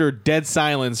after dead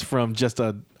silence from just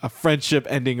a friendship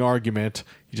ending argument,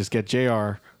 you just get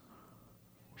JR.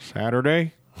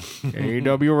 Saturday,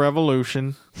 AEW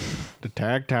Revolution, the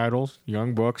tag titles,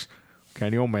 Young Bucks,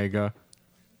 Kenny Omega,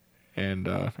 and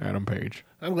Adam Page.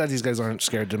 I'm glad these guys aren't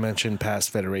scared to mention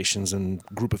past federations and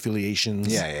group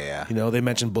affiliations. Yeah. You know, they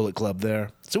mentioned Bullet Club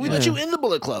there. So we let you in the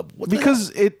Bullet Club. What the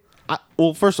Because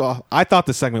well, first off, I thought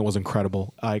the segment was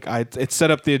incredible. Like, it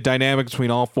set up the dynamic between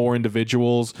all four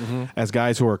individuals as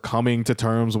guys who are coming to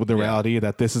terms with the reality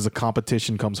that this is a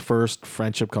competition comes first,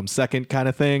 friendship comes second kind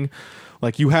of thing.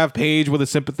 Like, you have Page with a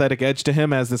sympathetic edge to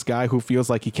him as this guy who feels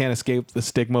like he can't escape the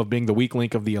stigma of being the weak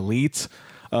link of the Elite.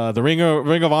 The Ring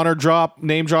of Honor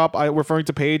name drop, referring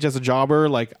to Page as a jobber,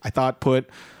 like I thought put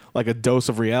like a dose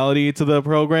of reality to the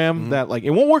program that like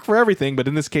it won't work for everything, but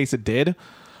in this case it did.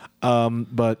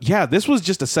 But yeah, this was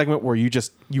just a segment where you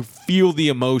feel the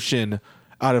emotion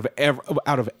out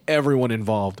of everyone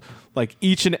involved. Like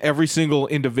each and every single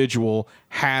individual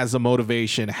has a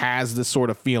motivation, has this sort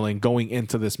of feeling going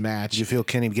into this match. You feel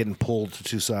Kenny getting pulled to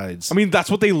two sides. I mean,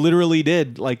 that's what they literally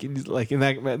did. Like in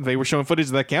that, they were showing footage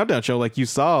of that countdown show. Like you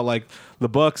saw, like the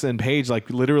Bucks and Page, like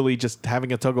literally just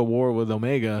having a tug of war with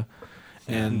Omega,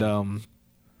 and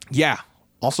yeah.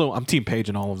 Also, I'm Team Page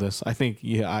in all of this. I think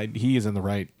he is in the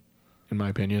right, in my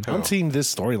opinion. I'm seeing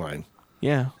this storyline.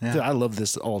 Yeah. Dude, I love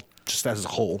this all just as a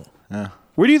whole. Yeah.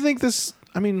 Where do you think this?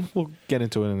 I mean, we'll get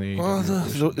into it in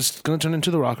the. It's going to turn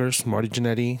into the Rockers, Marty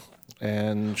Jannetty,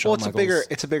 and Shawn Well, Michaels.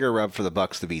 it's a bigger rub for the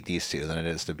Bucks to beat these two than it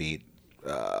is to beat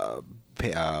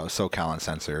SoCal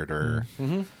Uncensored or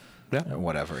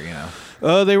whatever, you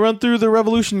know. They run through the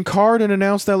Revolution card and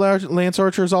announce that Lance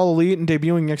Archer is all elite and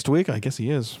debuting next week. I guess he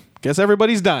is. Guess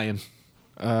everybody's dying.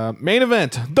 Main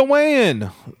event, the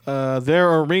weigh-in. There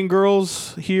are ring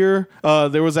girls here.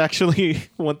 There was actually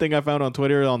one thing I found on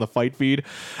Twitter on the fight feed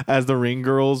as the ring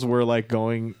girls were like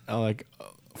going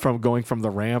from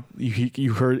the ramp.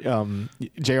 You heard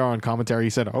JR on commentary. He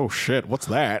said, "Oh shit, what's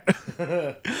that?"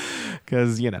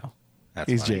 Because he's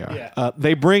funny. JR. Yeah.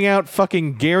 They bring out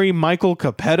fucking Gary Michael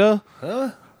Capetta.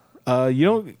 Huh?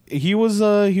 He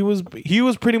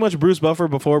was pretty much Bruce Buffer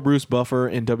before Bruce Buffer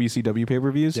in WCW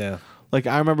pay-per-views. Yeah. Like,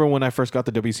 I remember when I first got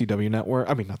the WCW network.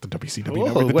 I mean, not the WCW Whoa,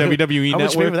 network, the wait, WWE how network.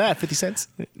 much you pay for that? 50 cents?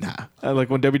 Nah. Like,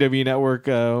 when WWE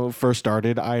Network first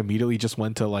started, I immediately just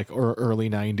went to, like, early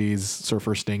 90s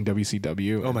Surfer Sting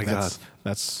WCW. Oh, my God.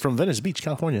 That's From Venice Beach,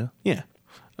 California. yeah.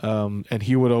 And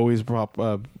he would always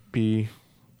be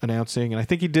announcing. And I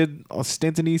think he did a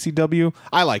stint in ECW.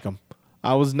 I like him.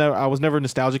 I was never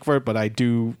nostalgic for it, but I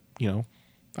do,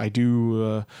 I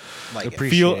do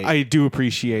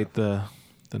appreciate the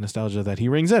nostalgia that he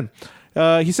rings in.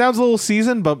 He sounds a little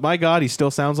seasoned, but my God, he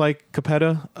still sounds like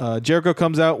Capetta. Jericho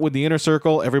comes out with the Inner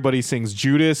Circle. Everybody sings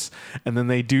Judas, and then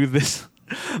they do this.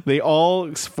 They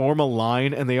all form a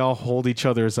line, and they all hold each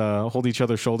other's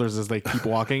shoulders as they keep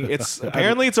walking. It's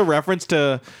apparently it's a reference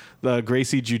to the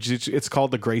Gracie Jiu-Jitsu. It's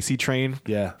called the Gracie Train.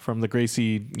 Yeah. From the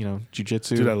Gracie,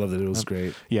 Jiu-Jitsu. Dude, I loved it. It was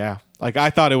great. Yeah. Like, I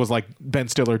thought it was like Ben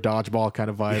Stiller dodgeball kind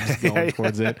of vibes going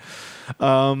towards it.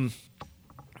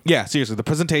 Yeah, seriously, the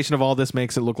presentation of all this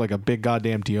makes it look like a big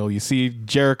goddamn deal. You see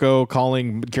Jericho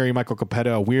calling Gary Michael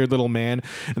Capetta a weird little man,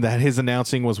 and that his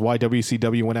announcing was why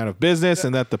WCW went out of business,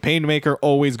 and that the Painmaker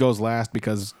always goes last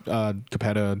because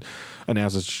Capetta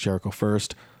announces Jericho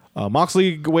first.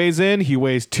 Moxley weighs in. He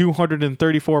weighs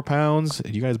 234 pounds.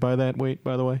 Did you guys buy that weight,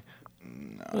 by the way?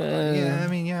 Yeah,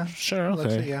 I mean, yeah. Sure,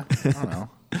 Let's okay. see, yeah. I don't know.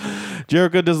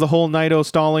 Jericho does the whole Naito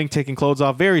stalling, taking clothes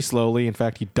off very slowly. In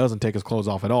fact, he doesn't take his clothes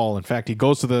off at all. In fact, he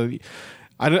goes to the...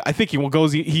 I think he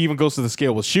even goes to the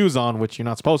scale with shoes on, which you're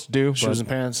not supposed to do. Shoes and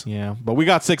pants. Yeah, but we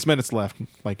got 6 minutes left.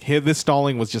 Like, this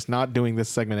stalling was just not doing this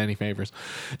segment any favors.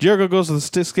 Jericho goes to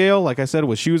the scale, like I said,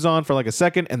 with shoes on for like a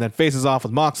second, and then faces off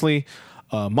with Moxley.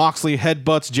 Moxley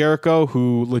headbutts Jericho,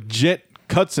 who legit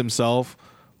cuts himself,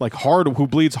 like who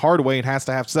bleeds hard way and has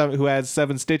to have who has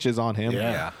 7 stitches on him.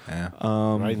 Yeah.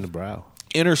 Right in the brow.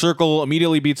 Inner Circle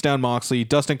immediately beats down Moxley.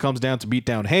 Dustin comes down to beat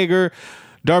down Hager.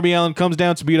 Darby Allin comes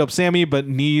down to beat up Sammy, Sammy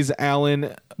knees Allin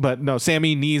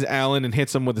and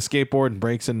hits him with a skateboard and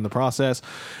breaks it in the process.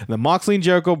 And then Moxley and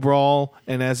Jericho brawl,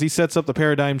 and as he sets up the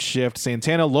paradigm shift,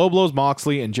 Santana low blows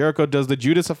Moxley, and Jericho does the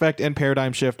Judas effect and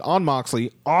paradigm shift on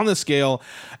Moxley on the scale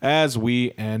as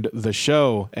we end the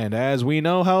show. And as we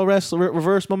know how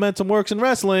reverse momentum works in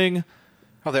wrestling,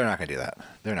 Oh, they're not going to do that.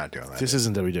 They're not doing that. This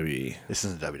isn't WWE. This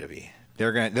isn't WWE.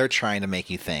 They're trying to make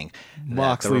you think that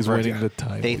Moxley's winning the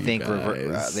title. They think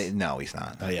guys. no, he's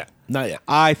not. Not yet.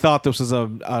 I thought this was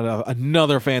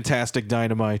another fantastic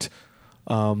Dynamite.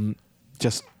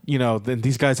 These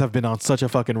guys have been on such a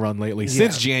fucking run lately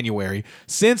since January,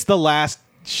 since the last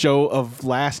show of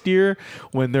last year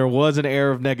when there was an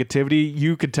air of negativity.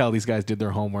 You could tell these guys did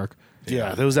their homework.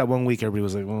 Yeah, there was that 1 week everybody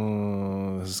was like,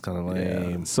 "Oh, this is kind of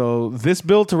lame." So this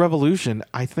build to Revolution,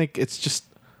 I think it's just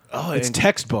it's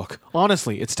textbook.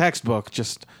 Honestly, it's textbook.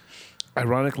 Just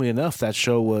ironically enough, that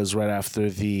show was right after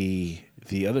the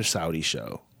other Saudi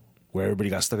show where everybody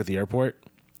got stuck at the airport.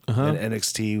 And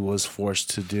NXT was forced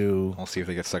to do. We'll see if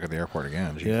they get stuck at the airport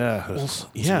again. Jesus.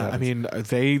 Yeah, yeah. I mean,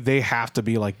 they have to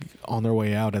be like on their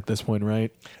way out at this point, right?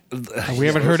 We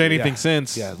haven't heard anything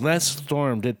since. Yeah, Lance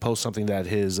Storm did post something that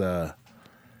his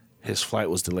flight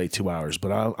was delayed 2 hours,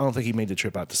 but I don't think he made the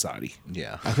trip out to Saudi.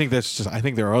 Yeah, I think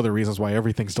there are other reasons why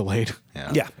everything's delayed.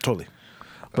 Yeah, totally.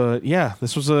 But yeah,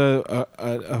 this was a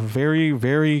very,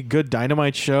 very good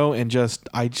Dynamite show, and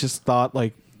I just thought,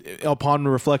 like, upon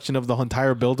reflection of the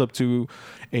entire build up to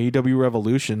AEW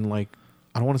Revolution, like,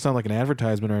 I don't want to sound like an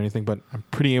advertisement or anything, but I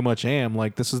pretty much am.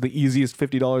 Like, this is the easiest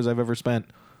 $50 I've ever spent,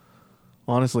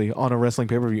 honestly, on a wrestling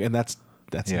pay per view, and that's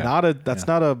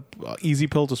not a easy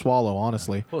pill to swallow,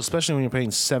 honestly. Well, especially when you're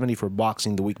paying $70 for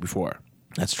boxing the week before.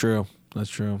 That's true.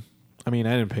 I mean,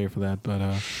 I didn't pay for that, but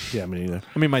yeah, me neither.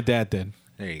 I mean, my dad did.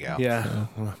 there you go. Yeah,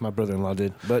 my brother-in-law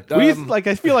did. But I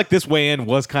feel like this weigh-in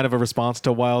was kind of a response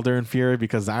to Wilder and Fury,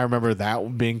 because I remember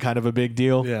that being kind of a big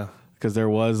deal. Yeah. Because there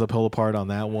was a pull apart on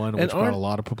that one, which got a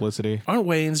lot of publicity. Aren't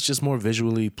weigh-ins just more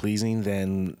visually pleasing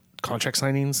than contract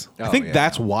signings? I think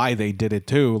that's why they did it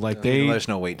too. Like there's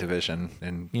no weight division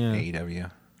in AEW.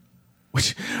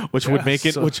 Which would make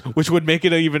it which would make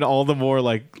it even all the more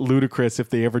like ludicrous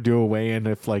if they ever do a weigh-in,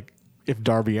 if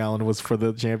Darby Allin was for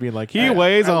the champion, like he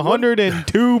weighs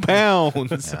 102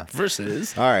 pounds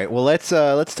versus. All right, well let's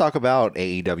talk about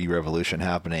AEW Revolution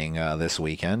happening this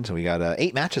weekend. We got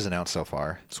 8 matches announced so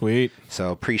far. Sweet.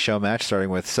 So pre-show match starting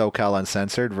with SoCal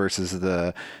Uncensored versus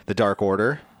the Dark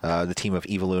Order, the team of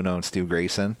Evil Uno and Stu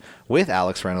Grayson, with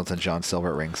Alex Reynolds and John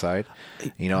Silver at ringside.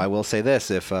 I will say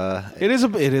this: if it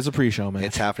is a pre-show match,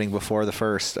 it's happening before the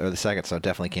first or the second, so it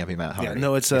definitely can't be Matt Hardy. Yeah,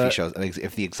 no, it's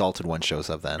if the Exalted One shows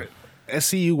up then.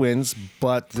 SCU wins,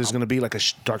 but there's going to be like a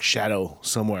dark shadow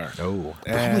somewhere. Oh,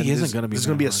 probably isn't going to be. There's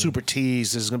going to be a super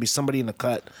tease. There's going to be somebody in the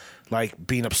cut, like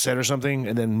being upset or something,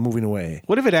 and then moving away.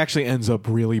 What if it actually ends up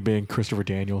really being Christopher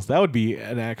Daniels? That would be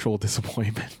an actual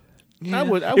disappointment. Yeah.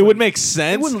 It would make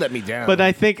sense. It wouldn't let me down. But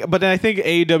I think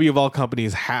AEW of all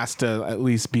companies has to at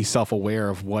least be self-aware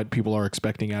of what people are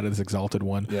expecting out of this Exalted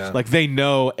One. Yeah. Like they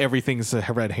know everything's a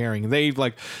red herring. They've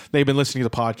been listening to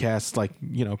the podcasts,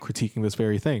 critiquing this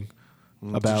very thing.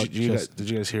 About did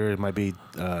you guys hear? It might be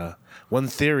one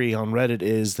theory on Reddit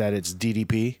is that it's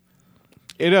DDP.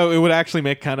 It would actually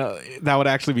be kind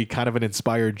of an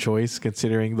inspired choice,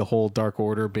 considering the whole Dark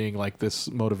Order being like this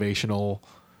motivational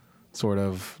sort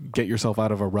of get yourself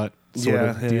out of a rut sort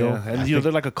of deal. Yeah. And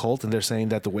they're like a cult, and they're saying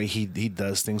that the way he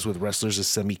does things with wrestlers is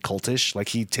semi-cultish. Like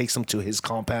he takes them to his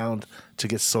compound to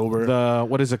get sober.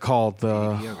 What is it called?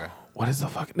 DDP Yoga. What is the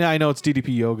fuck? Yeah, I know it's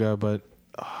DDP Yoga, but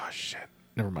oh shit.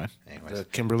 Never mind. Anyways. The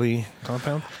Kimberly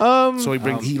compound. So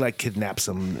he like kidnaps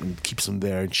them and keeps them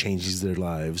there and changes their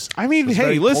lives. I mean, So it's hey,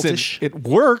 very listen, cultish. it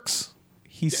works.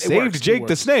 he saved works, it Jake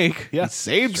the works. Snake. Yeah. He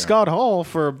saved Scott Hall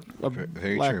for a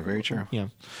Very lack- true. Very true. Yeah.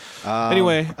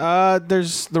 Anyway,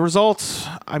 there's the results.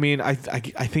 I mean, I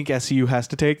think SCU has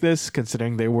to take this,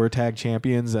 considering they were tag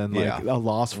champions, and like Yeah. a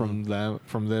loss from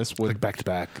this would. Like back to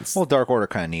back. Well, Dark Order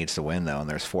kind of needs to win though, and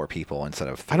there's 4 people instead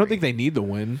of 3. I don't think they need the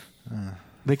win.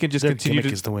 They can just Their continue gimmick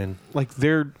to is to win. like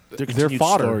their continued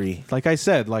fodder. story. Like I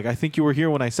said, like I think you were here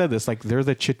when I said this. Like they're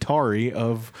the Chitari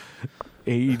of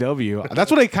AEW. That's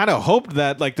what I kind of hoped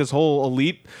that like this whole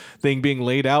elite thing being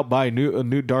laid out by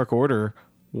new Dark Order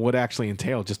would actually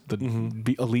entail. Just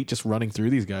the elite just running through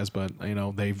these guys, but you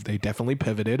know they definitely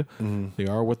pivoted. They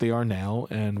are what they are now,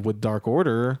 and with Dark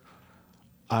Order,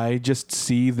 I just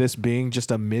see this being just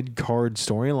a mid card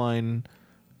storyline.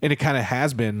 And it kind of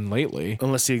has been lately.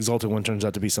 Unless the Exalted One turns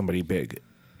out to be somebody big.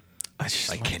 I just,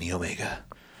 like Kenny Omega.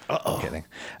 Uh-oh. Kidding.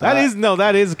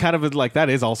 that is kind of like that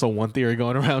is also one theory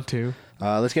going around too.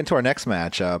 Let's get into our next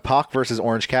match. Pac versus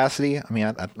Orange Cassidy. I mean,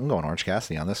 I'm going Orange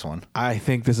Cassidy on this one. I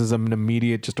think this is an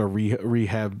immediate just a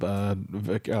rehab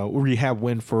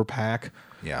win for Pac.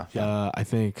 Yeah. I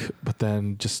think, but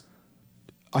then just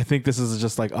I think this is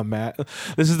just like a match.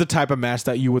 This is the type of match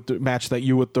that you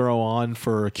would throw on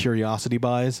for curiosity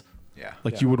buys. Yeah.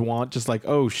 Like you would want just like,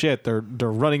 oh shit, they're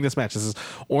running this match. This is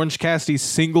Orange Cassidy's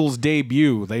singles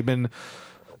debut. They've been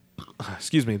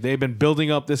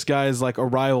building up this guy's like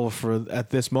arrival for at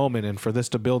this moment, and for this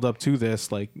to build up to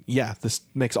this, like, yeah, this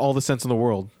makes all the sense in the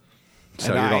world.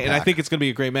 So and, you're going I Pac. think it's going to be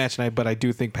a great match, but I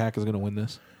do think Pac is going to win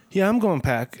this. Yeah, I'm going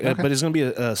Pac, but it's going to be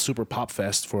a super pop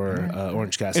fest for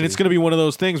Orange Cassidy. And it's going to be one of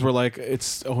those things where like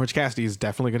it's Orange Cassidy is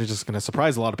definitely going to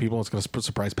surprise a lot of people. It's going to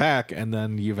surprise Pac, and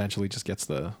then he eventually just gets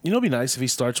the. You know, it'd be nice if he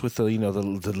starts with the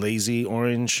lazy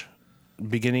orange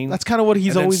beginning. That's kind of what he's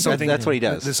And then always done. something- That's what he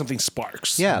does. There's something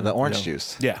sparks. Yeah, the orange You know?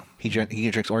 juice. Yeah. He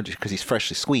drinks orange juice because he's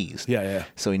freshly squeezed. Yeah.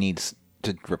 So he needs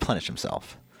to replenish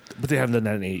himself. But they haven't done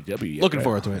that in AEW yet. Looking right?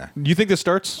 forward to it. Do you think this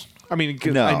starts? I mean,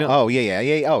 'cause No. I know, Oh yeah.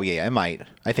 Oh yeah. It might.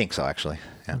 I think so actually.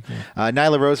 Yeah.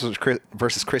 Nyla Rose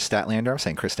versus Chris Statlander. I'm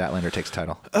saying Chris Statlander takes the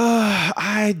title.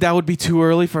 that would be too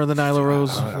early for the Nyla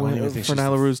Rose I don't even think for she's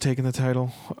Nyla Rose taking the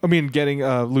title. I mean,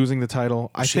 losing the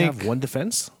title. I Does she think have one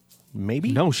defense?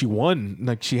 Maybe. no, she won.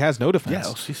 Like she has no defense.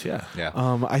 Yeah. She's Yeah.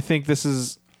 I think this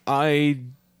is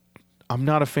I'm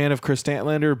not a fan of Chris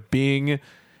Statlander being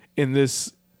in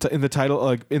this in the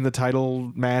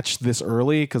title match this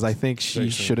early because I think she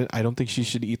shouldn't. I don't think she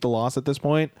should eat the loss at this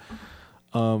point.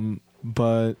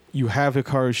 But you have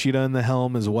Hikaru Shida in the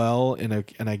helm as well, and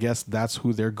I guess that's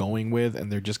who they're going with,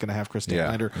 and they're just going to have Chris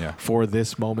Statlander for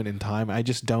this moment in time. I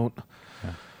just don't.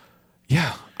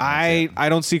 Yeah, I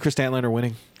don't see Chris Statlander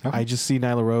winning. Okay. I just see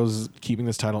Nyla Rose keeping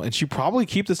this title, and she probably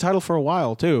keep this title for a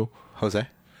while too. Jose.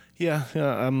 Yeah,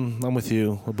 I'm with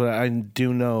you, but I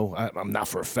do know I'm not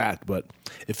for a fact, but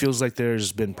it feels like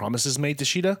there's been promises made to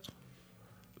Shida.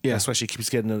 Yeah. That's why she keeps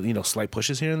getting slight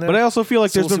pushes here and there. But I also feel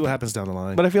like So there's we'll see been what happens down the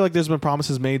line. But I feel like there's been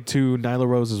promises made to Nyla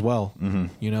Rose as well. Mm-hmm.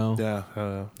 You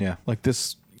know, yeah. like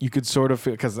this, you could sort of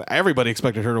feel because everybody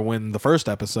expected her to win the first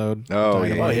episode. Oh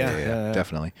Dynamite. yeah,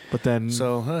 definitely. But then,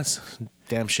 So that's a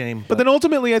damn shame. but then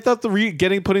ultimately, I thought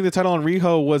putting the title on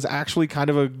Riho was actually kind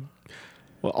of a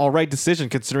all right decision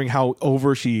considering how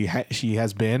over she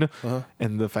has been,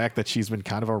 and the fact that she's been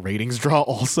kind of a ratings draw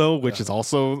also, which is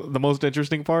also the most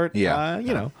interesting part. Yeah.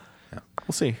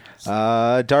 We'll see.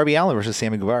 Darby Allin versus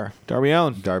Sammy Guevara. Darby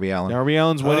Allin. Darby Allin. Darby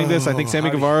Allin's winning this. I think Sammy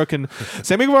Guevara can.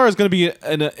 Sammy Guevara is going to be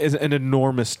an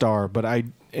enormous star, but I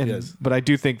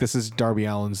do think this is Darby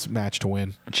Allin's match to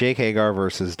win. Jake Hagar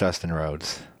versus Dustin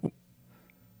Rhodes.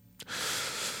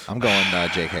 I'm going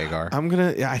Jake Hagar.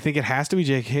 I think it has to be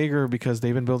Jake Hager because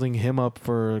they've been building him up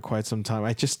for quite some time.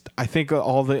 I think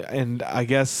and I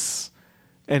guess,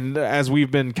 and as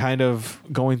we've been kind of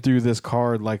going through this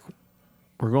card, like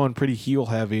we're going pretty heel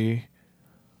heavy,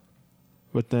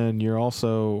 but then you're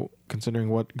also considering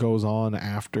what goes on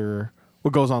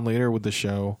later with the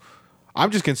show. I'm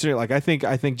just considering, like, I think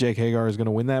Jake Hagar is going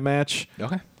to win that match.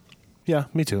 Okay. yeah,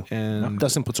 me too. And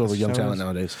Dustin puts over young so talent is-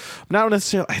 nowadays. Not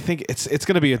necessarily. I think it's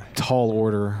going to be a tall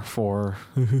order for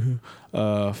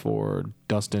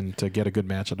Dustin to get a good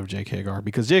match out of Jake Hagar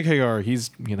because Jake Hagar, he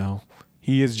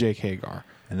is Jake Hagar.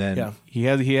 And then Yeah.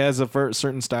 He has a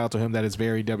certain style to him that is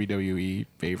very WWE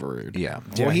favored. yeah.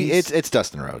 Yeah, Well, he's- it's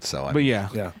Dustin Rhodes, so I But yeah,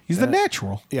 Yeah. he's the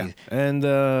natural. Yeah,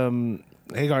 and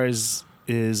Hagar is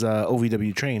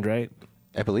OVW trained, right?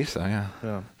 I believe so. Yeah.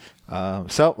 Yeah.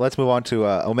 So let's move on to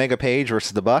Omega Page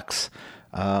versus the Bucks.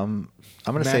 I'm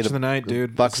going to say Match of the night,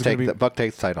 dude. Bucks This is gonna Buck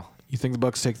takes the title. You think the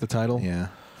Bucks take the title? Yeah.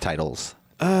 Titles.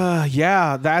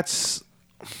 Yeah, that's.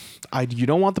 You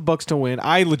don't want the Bucks to win.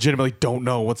 I legitimately don't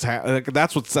know what's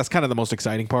that's kind of the most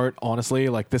exciting part, honestly.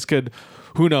 Like this could,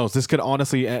 who knows? This could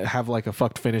honestly have like a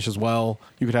fucked finish as well.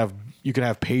 You could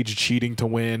have Paige cheating to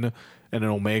win, and an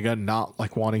Omega not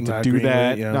like wanting to do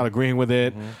that, not agreeing with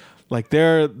it. Like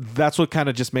that's what kind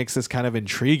of just makes this kind of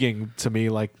intriguing to me.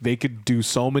 Like they could do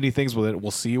so many things with it.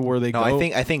 We'll see where they go.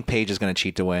 I think Paige is going to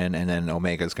cheat to win, and then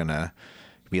Omega's going to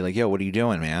be like, "Yo, what are you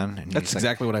doing, man?" And that's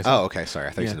exactly what I said. Oh, okay, sorry, I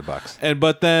thought you said the Bucks.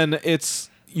 But then it's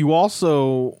you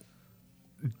also.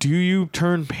 Do you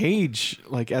turn Paige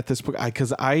like at this point?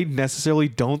 Because I necessarily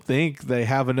don't think they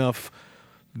have enough.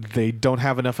 They don't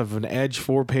have enough of an edge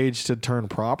for Paige to turn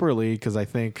properly. Because I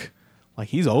think like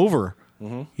he's over.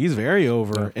 He's very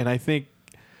over, and I think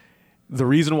the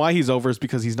reason why he's over is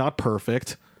because he's not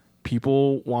perfect.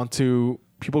 People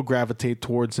gravitate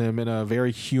towards him in a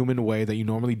very human way that you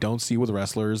normally don't see with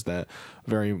wrestlers that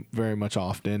very, very much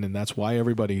often. And that's why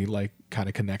everybody like kind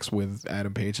of connects with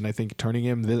Adam Page. And I think turning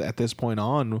him at this point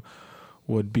on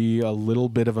would be a little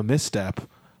bit of a misstep.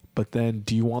 But then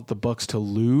do you want the Bucks to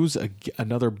lose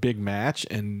another big match?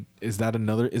 And is that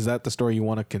the story you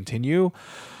want to continue?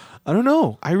 I don't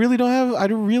know. I really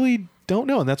don't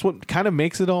know. And that's what kind of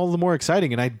makes it all the more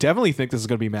exciting. And I definitely think this is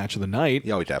going to be match of the night.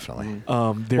 Oh, definitely.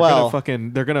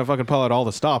 They're gonna fucking pull out all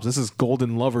the stops. This is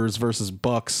Golden Lovers versus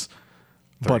Bucks,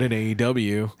 but in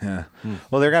AEW. Yeah.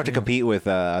 Well, they're gonna have to compete with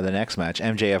the next match,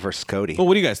 MJF versus Cody. Well,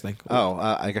 what do you guys think?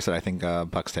 Like I said, I think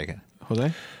Bucks take it.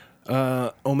 Jose?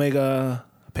 Omega,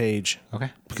 Page.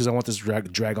 Okay. Because I want this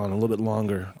drag on a little bit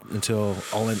longer until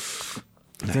all in.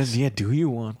 Nice. Then, do you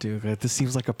want to? This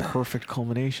seems like a perfect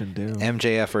culmination, dude.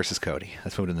 MJF versus Cody.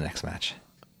 Let's move to the next match.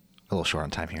 A little short on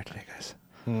time here today, guys.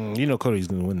 You know Cody's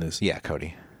going to win this. Yeah,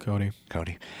 Cody.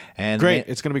 And great.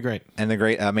 It's going to be great. And the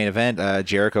great main event,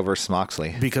 Jericho versus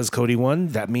Moxley. Because Cody won,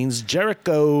 that means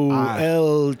Jericho,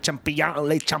 El Champion,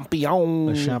 Le Champion.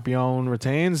 The champion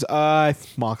retains. I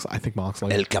think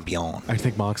Moxley. El Campeón. I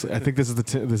think Moxley. I think this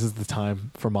is the time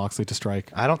for Moxley to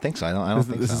strike. I don't think so. I don't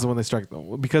think this is when they strike,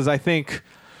 because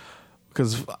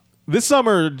because this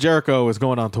summer Jericho is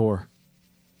going on tour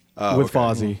with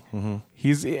Fozzy.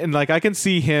 He's and like I can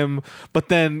see him, but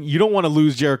then you don't want to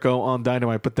lose Jericho on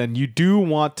Dynamite, but then you do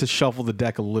want to shuffle the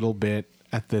deck a little bit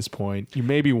at this point. You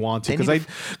maybe want to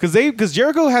because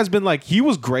Jericho has been like he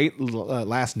was great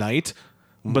last night,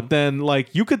 but then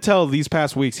like you could tell these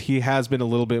past weeks he has been a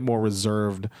little bit more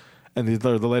reserved, and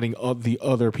they're letting the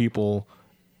other people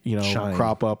shine.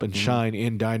 Crop up and shine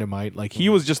in Dynamite. Like he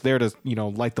was just there to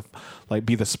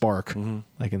be the spark.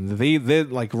 Like and they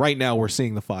like right now we're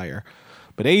seeing the fire.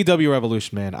 But AEW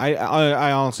Revolution, man,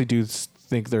 I honestly do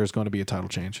think there's going to be a title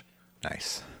change.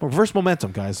 Nice. Reverse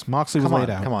momentum, guys. Moxley was laid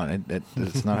out. Come on.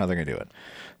 It's not how they're going to do it.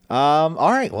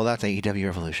 All right. Well, that's AEW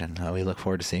Revolution. We look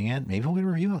forward to seeing it. Maybe we'll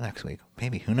review it next week.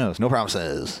 Maybe. Who knows? No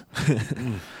promises.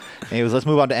 Anyways, let's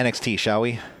move on to NXT, shall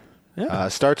we? Yeah.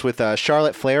 Starts with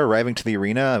Charlotte Flair arriving to the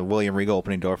arena. William Regal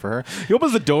opening door for her. He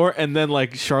opens the door, and then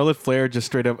like Charlotte Flair just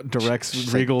straight up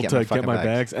directs Regal to get my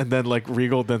bags, and then like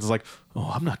Regal then's like,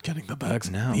 "Oh, I'm not getting the bags.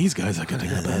 No, these guys are getting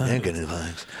the bags. They're getting the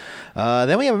bags."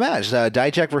 Then we have a match: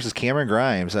 Dijak versus Cameron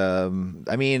Grimes.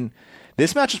 I mean,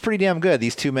 this match is pretty damn good.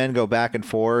 These two men go back and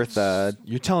forth.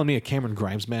 You're telling me a Cameron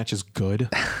Grimes match is good?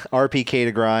 RPK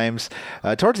to Grimes.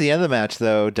 Towards the end of the match,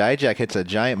 though, Dijak hits a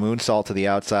giant moonsault to the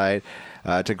outside.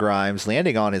 To Grimes,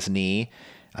 landing on his knee.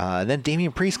 Then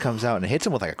Damian Priest comes out and hits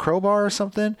him with like a crowbar or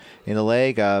something in the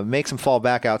leg, makes him fall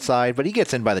back outside, but he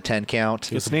gets in by the 10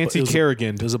 count. It's Nancy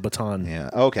Kerrigan. There's a baton.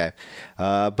 Yeah, okay.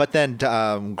 But then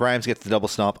Grimes gets the double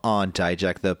stomp on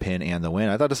Dijak, the pin and the win.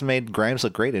 I thought this made Grimes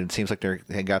look great, and it seems like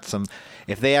they got some...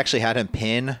 If they actually had him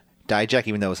pin Dijak,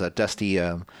 even though it was a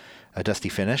dusty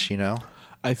finish,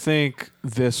 I think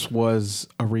this was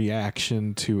a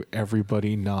reaction to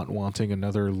everybody not wanting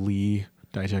another Lee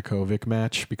Dijakovic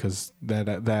match because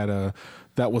that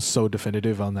was so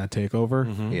definitive on that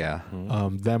takeover. Yeah.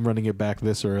 Them running it back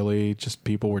this early, just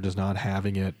people were just not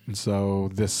having it, and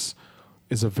so this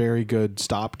is a very good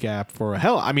stopgap for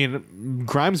hell. I mean,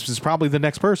 Grimes is probably the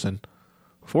next person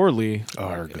for Lee.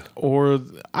 Arg. Or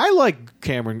I like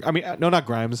Cameron. I mean, no, not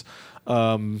Grimes.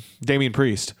 Damian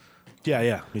Priest.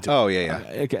 Yeah, me too. Oh, yeah.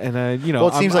 And well,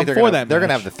 it seems like they're gonna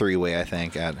have the three-way. I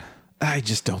think. I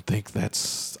just don't think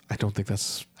that's.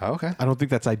 Oh, okay. I don't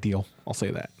think that's ideal. I'll say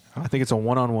that. I think it's a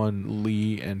one-on-one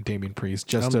Lee and Damian Priest.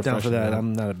 Just I'm down for that.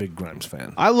 I'm not a big Grimes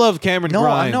fan. I love Cameron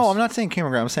Grimes. No, I'm not saying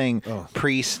Cameron Grimes. I'm saying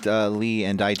Priest, Lee,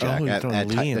 and Dijak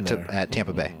at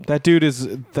Tampa Bay. That dude is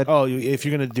that. Oh, if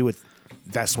you're gonna do it,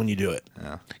 that's when you do it.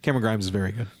 Cameron Grimes is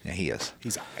very good. Yeah, he is.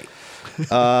 He's all right.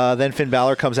 Then Finn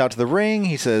Balor comes out to the ring.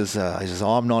 He says,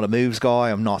 "Oh, I'm not a moves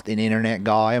guy. I'm not an internet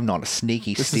guy. I'm not a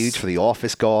sneaky stooge for the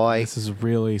office guy." This is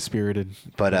really spirited.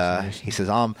 But he says,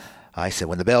 I said,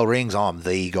 when the bell rings, I'm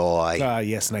the guy.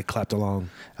 Yes, and I clapped along.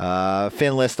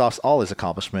 Finn lists off all his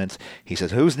accomplishments. He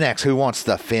says, who's next? Who wants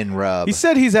the Finn rub? He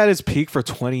said he's at his peak for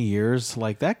 20 years.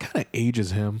 Like, that kind of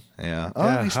ages him. Yeah.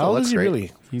 Yeah, He still how old looks is he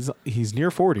great. really? He's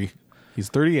near 40. He's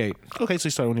 38. Okay, so he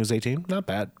started when he was 18. Not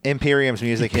bad. Imperium's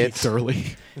music hits. Peaked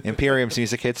early. Imperium's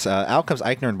music hits. Out comes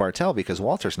Eichner and Bartel because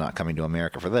Walter's not coming to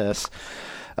America for this.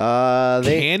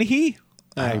 Can he?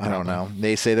 I don't know.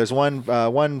 They say there's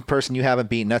one person you haven't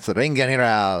beaten. That's the Ring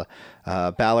General.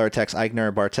 Balor attacks Eichner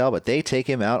and Bartel, but they take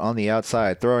him out on the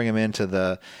outside, throwing him into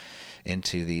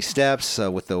the steps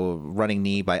with the running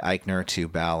knee by Eichner to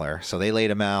Balor. So they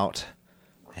laid him out,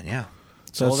 and yeah.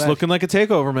 So it's looking like a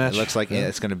takeover match. It looks like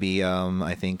it's going to be,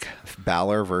 I think,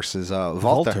 Balor versus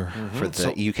Walter for the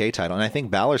UK title. And I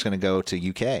think Balor's going to go to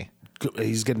UK.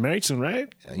 He's getting married soon,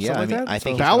 right? Yeah, Something I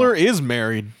think Balor is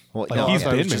married. Well, Like, no, he's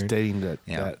yeah. been just married. dating that.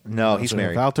 Yeah. that- No, he's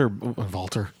married. Walter.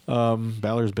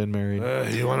 Balor's been married.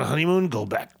 You want a honeymoon? Go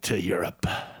back to Europe.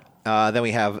 Then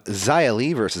we have Xia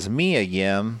Li versus Mia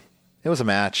Yim. It was a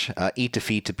match. Eat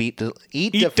defeat to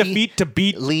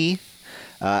beat Lee.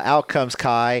 Out comes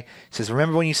Kai. Says,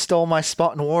 "Remember when you stole my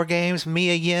spot in War Games,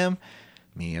 Mia Yim?"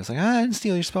 Mia was like, "I didn't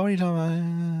steal your spot. What are you talking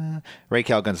about?"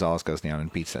 Raquel Gonzalez goes down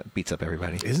and beats up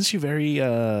everybody. Isn't she very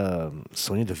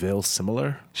Sonya Deville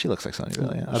similar? She looks like Sonya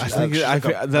Deville. Yeah. I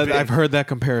think I've heard that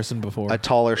comparison before. A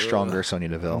taller, stronger Sonya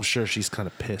Deville. I'm sure she's kind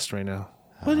of pissed right now.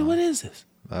 What is this?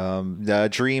 The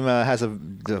Dream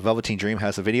the Velveteen Dream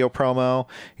has a video promo.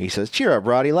 He says, "Cheer up,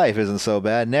 Roddy. Life isn't so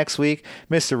bad." Next week,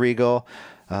 Mr. Regal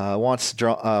wants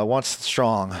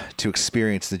Strong to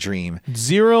experience the Dream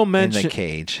Zero in mention. the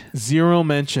cage. Zero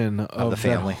mention of the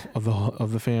family.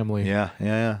 of the family.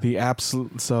 Yeah. The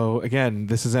absolute. So again,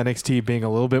 this is NXT being a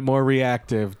little bit more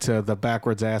reactive to the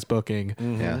backwards ass booking.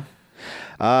 Yeah.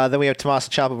 Then we have Tommaso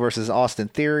Ciampa versus Austin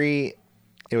Theory.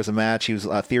 It was a match. He was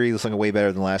Theory was looking way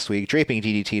better than last week. Draping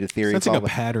DDT to Theory. Sensing a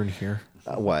pattern here.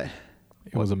 What?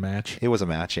 It was a match. It was a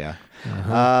match, yeah.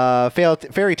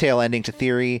 Fairy tale ending to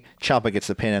Theory. Ciampa gets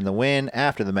the pin and the win.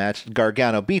 After the match,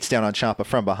 Gargano beats down on Ciampa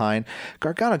from behind.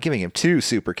 Gargano giving him 2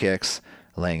 super kicks,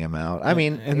 laying him out. I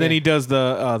mean, And then he does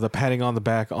the patting on the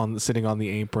back, sitting on the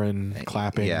apron,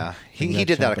 clapping. yeah, thing he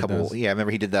did that a Ciampa couple. does. Yeah, I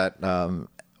remember he did that.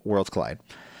 Worlds Collide.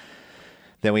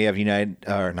 Then we have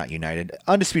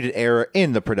Undisputed Era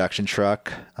in the production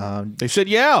truck. They said,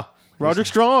 "Yeah, Roderick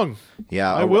Strong.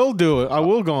 Yeah, I will do it. I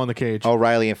will go on the cage."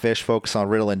 O'Reilly and Fish focus on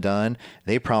Riddle and Dunn.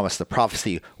 They promise the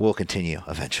prophecy will continue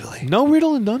eventually. No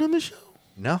Riddle and Dunn on the show.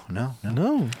 No.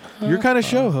 No, your kind of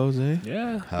show, Jose.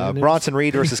 Yeah. Bronson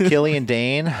Reed versus Killian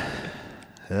Dane.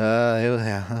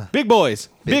 Big boys,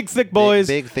 big thick boys,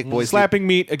 big, thick boys. slapping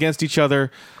meat against each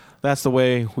other. That's the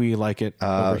way we like it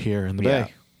over here in the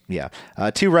Bay. Yeah.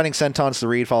 2 running sentons to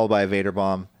Reed, followed by a Vader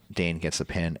bomb. Dane gets the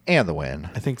pin and the win.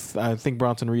 I think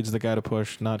Bronson Reed's the guy to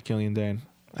push, not Killian Dane.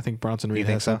 I think Bronson Reed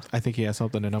think has so? I think he has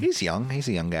something in him. He's young. He's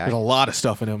a young guy. There's a lot of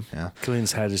stuff in him. Yeah.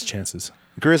 Killian's had his chances.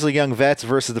 Grizzly Young Vets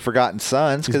versus the Forgotten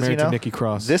Sons. He's Because married to Nikki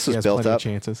Cross. this He was has built plenty of up.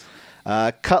 chances.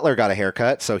 Cutler got a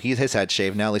haircut, so his head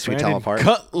shaved now. At least we can tell them Brandon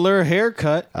apart. Cutler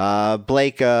haircut.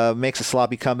 Blake makes a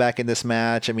sloppy comeback in this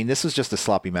match. I mean, this was just a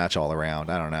sloppy match all around.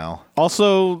 I don't know.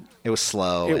 Also, It was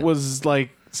slow. it was like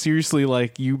seriously,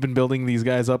 like you've been building these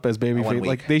guys up as baby 1 face. week.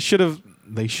 Like they should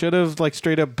have like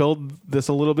straight up built this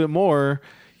a little bit more,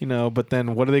 But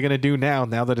then what are they gonna do now?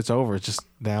 Now that it's over, it's just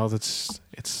now that's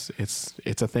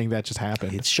it's a thing that just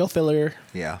happened. It's show filler.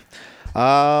 Yeah.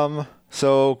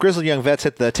 So Grizzled Young Vets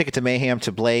hit the ticket to Mayhem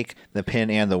to Blake, the pin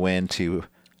and the win to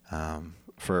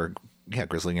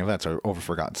Grizzled Young Vets over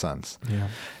Forgotten Sons. Yeah.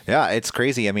 Yeah, it's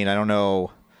crazy. I mean, I don't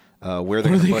know where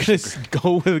they're What are going they to push. gonna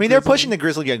go with? I mean, they're pushing the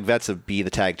Grizzled Young Vets to be the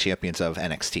tag champions of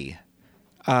NXT.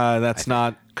 That's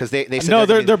not. Because they said No,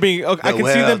 that they're being. Okay, I can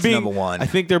see them world's being. number one. I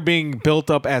think they're being built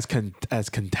up as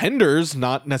contenders,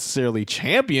 not necessarily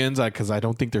champions. Because I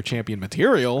don't think they're champion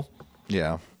material.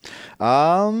 Yeah.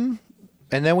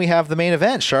 And then we have the main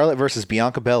event: Charlotte versus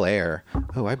Bianca Belair.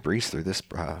 Oh, I breezed through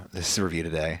this review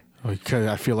today. I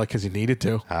feel like because you needed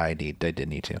to. I did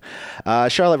need to.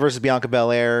 Charlotte versus Bianca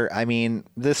Belair. I mean,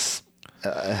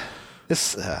 yeah.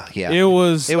 It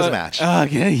was a match.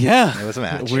 Yeah. It was a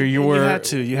match. Where you You were. had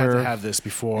to have this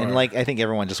before. And I think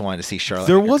everyone just wanted to see Charlotte.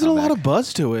 There make her wasn't a lot comeback. of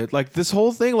buzz to it. Like this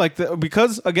whole thing,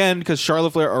 because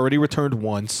Charlotte Flair already returned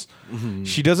once,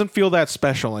 she doesn't feel that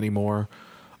special anymore.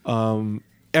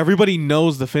 Everybody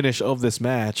knows the finish of this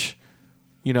match.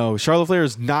 You know, Charlotte Flair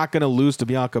is not going to lose to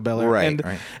Bianca Belair.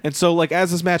 Right, and so, like,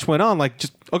 as this match went on, like,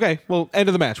 just, okay, well, end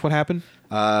of the match. What happened?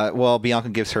 Well, Bianca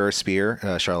gives her a spear,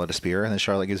 Charlotte a spear, and then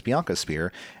Charlotte gives Bianca a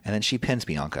spear, and then she pins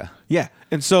Bianca. Yeah.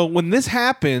 And so when this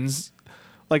happens,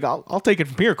 like, I'll take it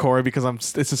from here, Corey, because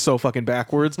this is so fucking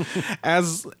backwards.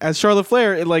 as Charlotte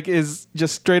Flair, it, like, is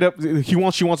just straight up, she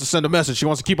wants to send a message. She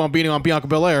wants to keep on beating on Bianca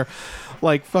Belair.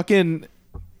 Like, fucking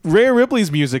Rhea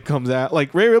Ripley's music comes out,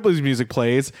 like Rhea Ripley's music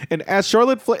plays, and as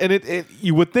Charlotte Flair, and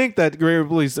you would think that Rhea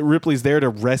Ripley's there to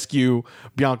rescue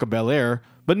Bianca Belair,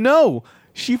 but no,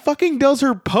 she fucking does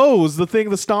her pose,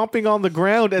 the stomping on the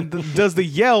ground, and does the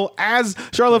yell as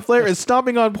Charlotte Flair is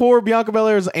stomping on poor Bianca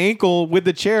Belair's ankle with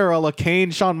the chair, a la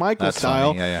Kane, Shawn Michaels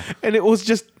style. Funny. Yeah. And it was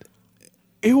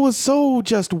so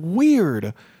just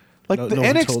weird. Like the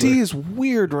NXT is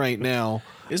weird right now.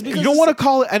 You don't want to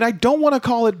call it, and I don't want to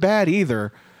call it bad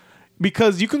either.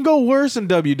 Because you can go worse in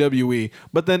WWE,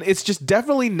 but then it's just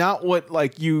definitely not what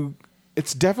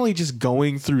it's definitely just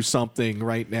going through something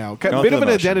right now. A bit of an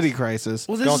identity crisis.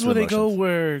 Well, this is where they go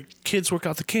where kids work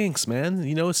out the kinks, man.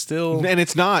 You know, it's still... And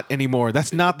it's not anymore.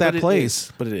 That's not that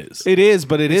place. But it is. It is,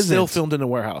 but it's still filmed in a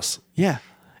warehouse. Yeah.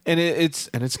 And it's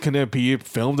going to be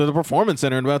filmed in the Performance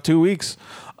Center in about 2 weeks.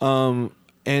 And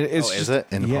it's is it?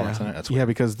 In the Performance Center? That's weird. Yeah,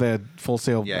 because the Full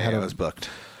Sail it was booked.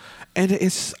 And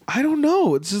I don't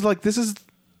know. It's just like,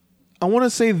 I want to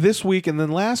say this week and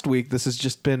then last week, this has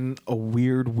just been a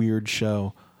weird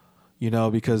show, you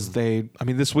know, because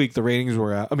this week the ratings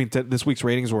were out. This week's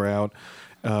ratings were out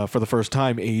for the first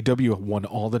time. AEW won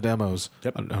all the demos.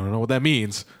 Yep. I don't know what that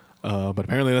means, but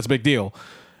apparently that's a big deal.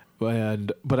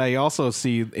 But I also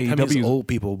see AEW old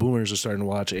people, boomers, are starting to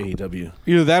watch AEW.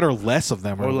 Either that or less of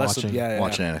them are watching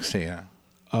NXT, yeah.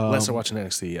 Less are watching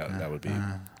NXT, yeah, that would be.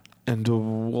 And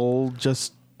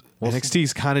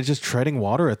NXT's kind of just treading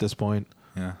water at this point.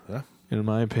 Yeah. In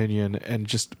my opinion. And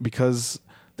just because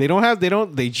they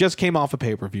just came off a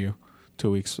pay-per-view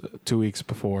 2 weeks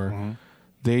before. Mm-hmm.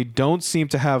 They don't seem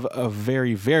to have a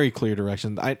very, very clear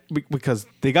direction. Because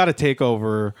they got to take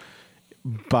over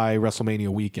by WrestleMania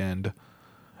weekend.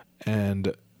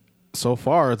 And so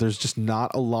far, there's just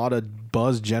not a lot of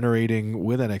buzz generating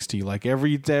with NXT. Like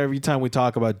every time we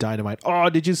talk about Dynamite, oh,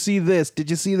 did you see this? Did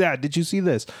you see that? Did you see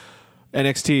this?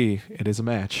 NXT, it is a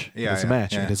match. Yeah, it is a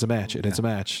match. yeah. It is a match. It is a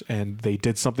match. And they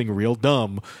did something real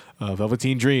dumb.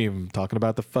 Velveteen Dream talking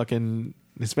about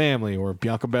his family, or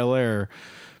Bianca Belair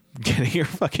getting her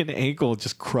fucking ankle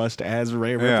just crushed as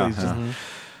Rhea Ripley's.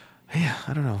 Yeah,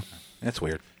 I don't know. That's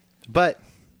weird. But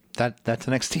that's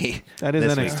NXT. That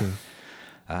is NXT. Week.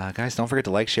 Guys, don't forget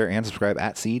to like, share, and subscribe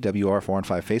at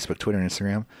CWR415 Facebook, Twitter, and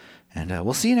Instagram. And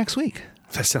we'll see you next week.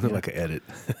 That sounded like an edit.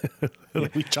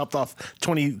 We chopped off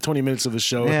 20 minutes of the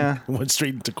show and went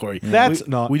straight into Corey. That's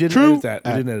not we didn't true edit that.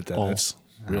 We didn't edit that. all. That's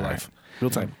real life. Real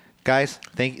time. Guys,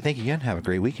 thank you again. Have a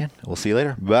great weekend. We'll see you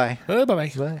later. Bye.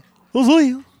 Bye-bye. Bye. We'll see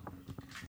you.